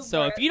means, Yeah. go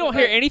So for if it. you don't But-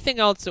 hear anything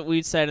else that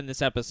we've said in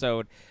this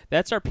episode,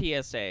 that's our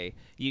PSA.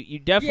 You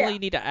definitely Yeah.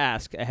 need to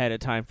ask ahead of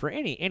time for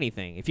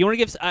anything. If you want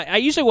to give, I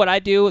usually what I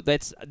do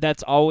that's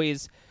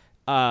always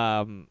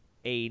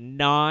a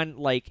non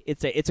like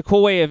it's a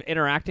cool way of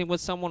interacting with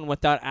someone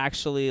without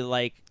actually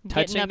like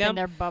touching Getting up in them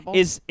their bubble.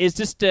 is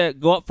just to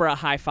go up for a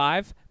high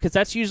five, because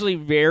that's usually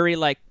very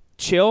like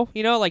chill,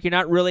 you know, like you're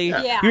not really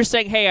Yeah. you're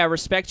saying, "Hey, I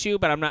respect you,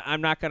 but I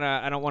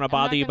don't want to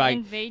bother you by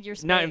invade your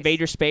space. not invade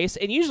your space."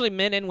 And usually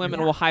men and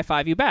women Yeah. will high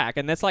five you back,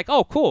 and that's like,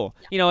 "Oh, cool."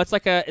 You know, it's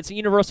like it's a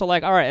universal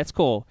like, "All right, that's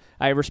cool.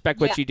 I respect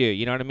what Yeah. you do."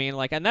 You know what I mean?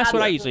 Like, and that's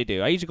what I Absolutely. usually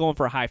do. I usually go in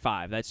for a high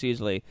five. That's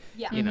usually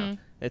Yeah. you know,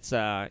 it's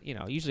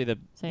usually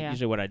So, yeah.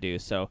 usually what I do.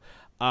 So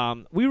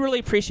we really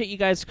appreciate you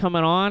guys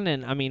coming on,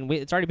 and I mean,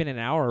 it's already been an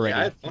hour already. Yeah,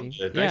 I had fun with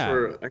it. Thanks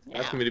for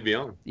asking me to be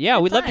on. Yeah,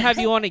 we'd love to have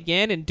times. you on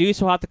again, and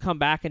Deuce will have to come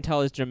back and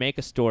tell his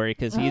Jamaica story,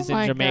 because he's Oh in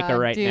my Jamaica God,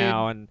 right dude.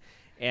 now, and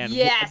Yes, the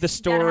you gotta have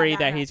story that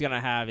that happen. he's gonna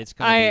have, it's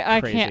gonna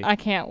I be crazy. I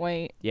can't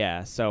wait.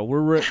 Yeah, so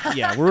we're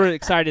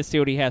excited to see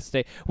what he has to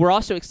say. We're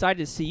also excited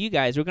to see you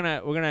guys. We're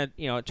gonna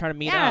try to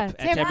meet Yeah, up at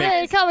Tampa Tampa,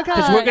 Bay Comic-Con.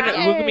 because we're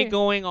gonna Yay. be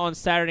going on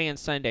Saturday and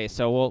Sunday.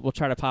 So we'll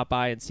try to pop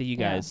by and see you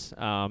Yeah. guys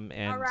and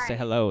All right. say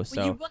hello. Well, you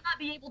So will not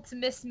be able to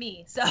miss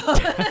me. So,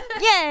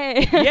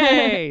 Yay!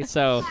 yay!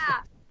 So.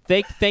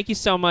 yeah. Thank you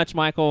so much,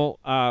 Michael.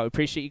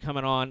 Appreciate you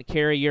coming on.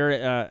 Carrie, you're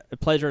a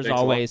pleasure as Thanks a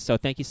lot. always. So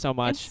thank you so It's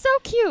much. so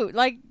cute.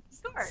 Like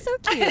course. So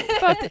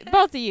cute.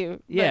 both of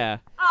you. Yeah.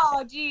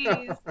 Oh,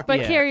 jeez.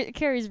 But Yeah.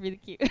 Carrie's really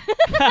cute.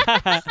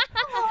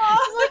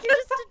 Oh, Look, you're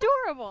just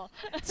adorable.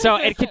 So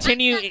and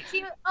continue.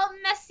 Cute. I'll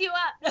mess you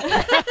up.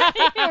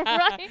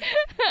 Right?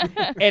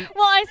 And-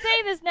 well, I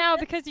say this now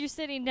because you're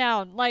sitting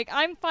down. Like,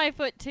 I'm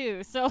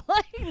 5'2", so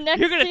like next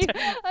You're gonna to you,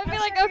 I'd be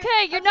like,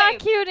 okay, you're not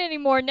cute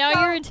anymore. Now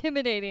So- you're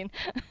intimidating.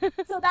 So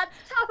that's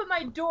the top of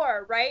my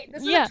door, right?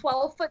 This is Yeah. a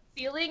 12-foot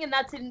ceiling, and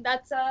that's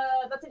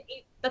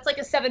like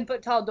a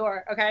 7-foot tall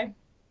door. Okay.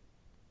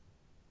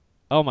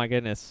 Oh my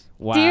goodness!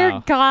 Wow.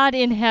 Dear God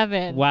in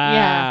heaven.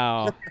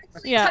 Wow.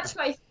 Yeah. Touch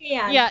my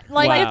fan. Yeah,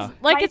 like Wow.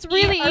 it's like My it's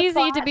really feet are easy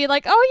to flat. be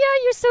like, oh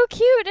yeah, you're so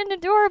cute and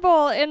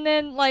adorable, and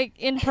then like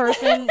in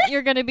person,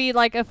 you're gonna be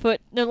like a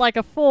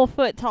full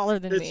foot taller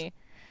than It's- me.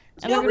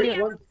 And Nobody I'm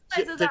gonna ever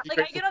realizes that. Like,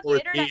 I get on the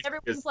internet, and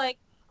everyone's like,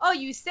 "Oh,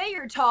 you say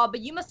you're tall, but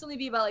you must only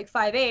be about like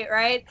 5'8",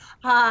 right?"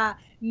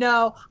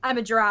 No, I'm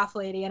a giraffe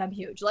lady, and I'm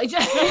huge. Like,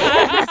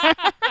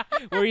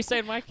 What were you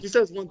saying, Mike? She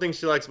says one thing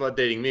she likes about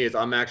dating me is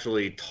I'm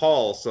actually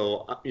tall,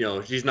 so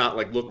she's not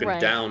like looking Right.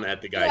 down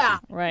at the guy. yeah,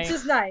 right. which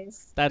is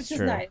nice. That's which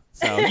true. Is nice.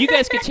 So you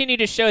guys continue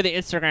to show the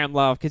Instagram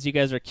love because you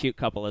guys are a cute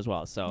couple as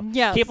well. So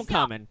Yes. keep them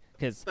coming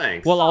because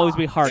Thanks. we'll always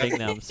be hearting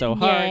them. So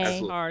hearts,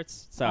 Yay.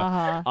 hearts. So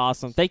Uh-huh.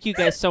 awesome. Thank you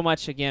guys so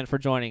much again for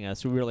joining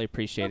us. We really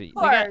appreciate it. Of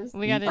course.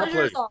 We got My to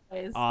Pleasure as pleasure.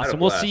 always. Awesome. Had a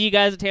We'll blast. see you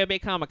guys at Tampa Bay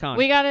Comic Con.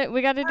 we got to do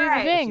the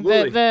Alright. thing,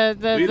 Absolutely.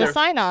 the Be there.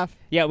 sign off.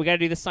 Yeah, we got to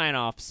do the sign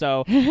off.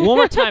 So one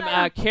more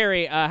time,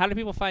 Carrie, how do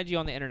people find you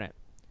on the internet?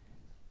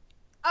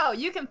 Oh,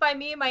 you can find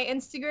me on my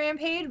Instagram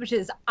page, which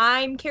is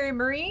I'm Carrie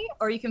Marie,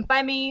 or you can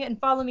find me and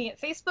follow me at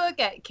Facebook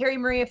at Carrie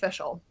Marie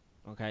Official.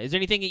 Okay. Is there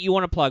anything that you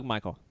want to plug,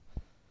 Michael?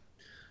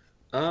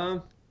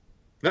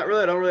 Not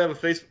really. I don't really have a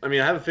face. I mean,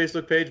 I have a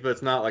Facebook page, but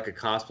it's not like a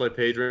cosplay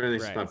page or anything.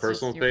 It's Right. just my It's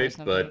just personal your page.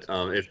 personal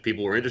But if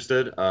people were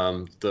interested,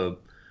 the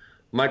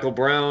Michael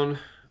Brown.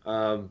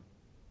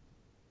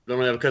 Don't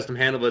really have a custom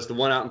handle, but it's the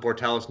one out in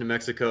Portales, New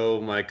Mexico.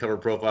 My cover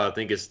profile, I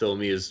think, is still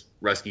me as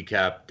rescue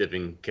cap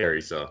dipping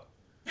Carrie. So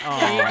Oh,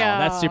 There you go.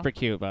 that's super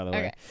cute, by the way.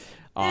 Okay. It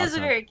Awesome. is a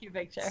very cute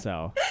picture.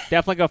 So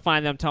definitely go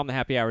find them. Tell them the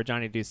Happy Hour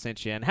Johnny Deuce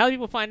sent you. And how do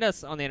people find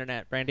us on the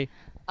internet, Brandy?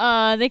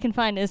 They can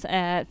find us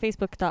at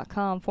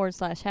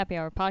facebook.com/Happy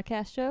Hour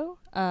Podcast Show.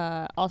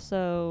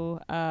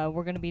 Also,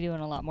 we're going to be doing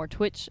a lot more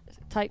Twitch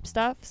type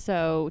stuff.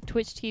 So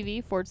Twitch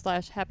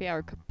TV/Happy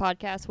Hour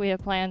Podcast. We have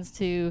plans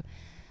to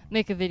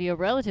make a video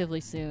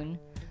relatively soon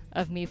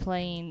of me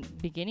playing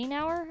Beginning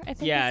Hour. I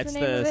think Yeah, is it's the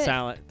name of the it.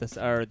 silent,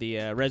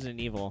 the Resident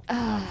Evil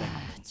thing.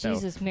 So-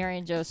 Jesus, Mary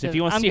and Joseph. if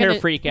you wanna I'm see her gonna-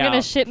 freak I'm gonna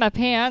out. shit my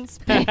pants,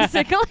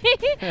 basically.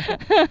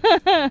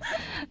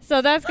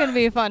 So that's gonna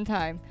be a fun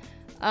time.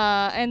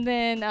 And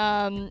then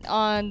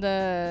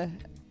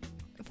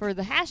for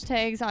the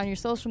hashtags on your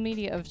social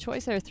media of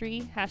choice, there are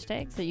 3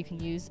 hashtags that you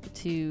can use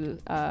to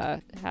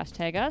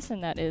hashtag us,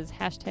 and that is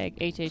hashtag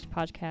HH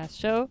Podcast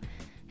Show,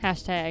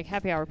 hashtag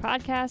Happy Hour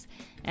Podcast,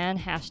 and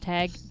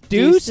hashtag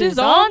Deuces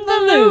on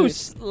the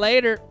loose.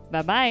 Later.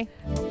 Bye bye.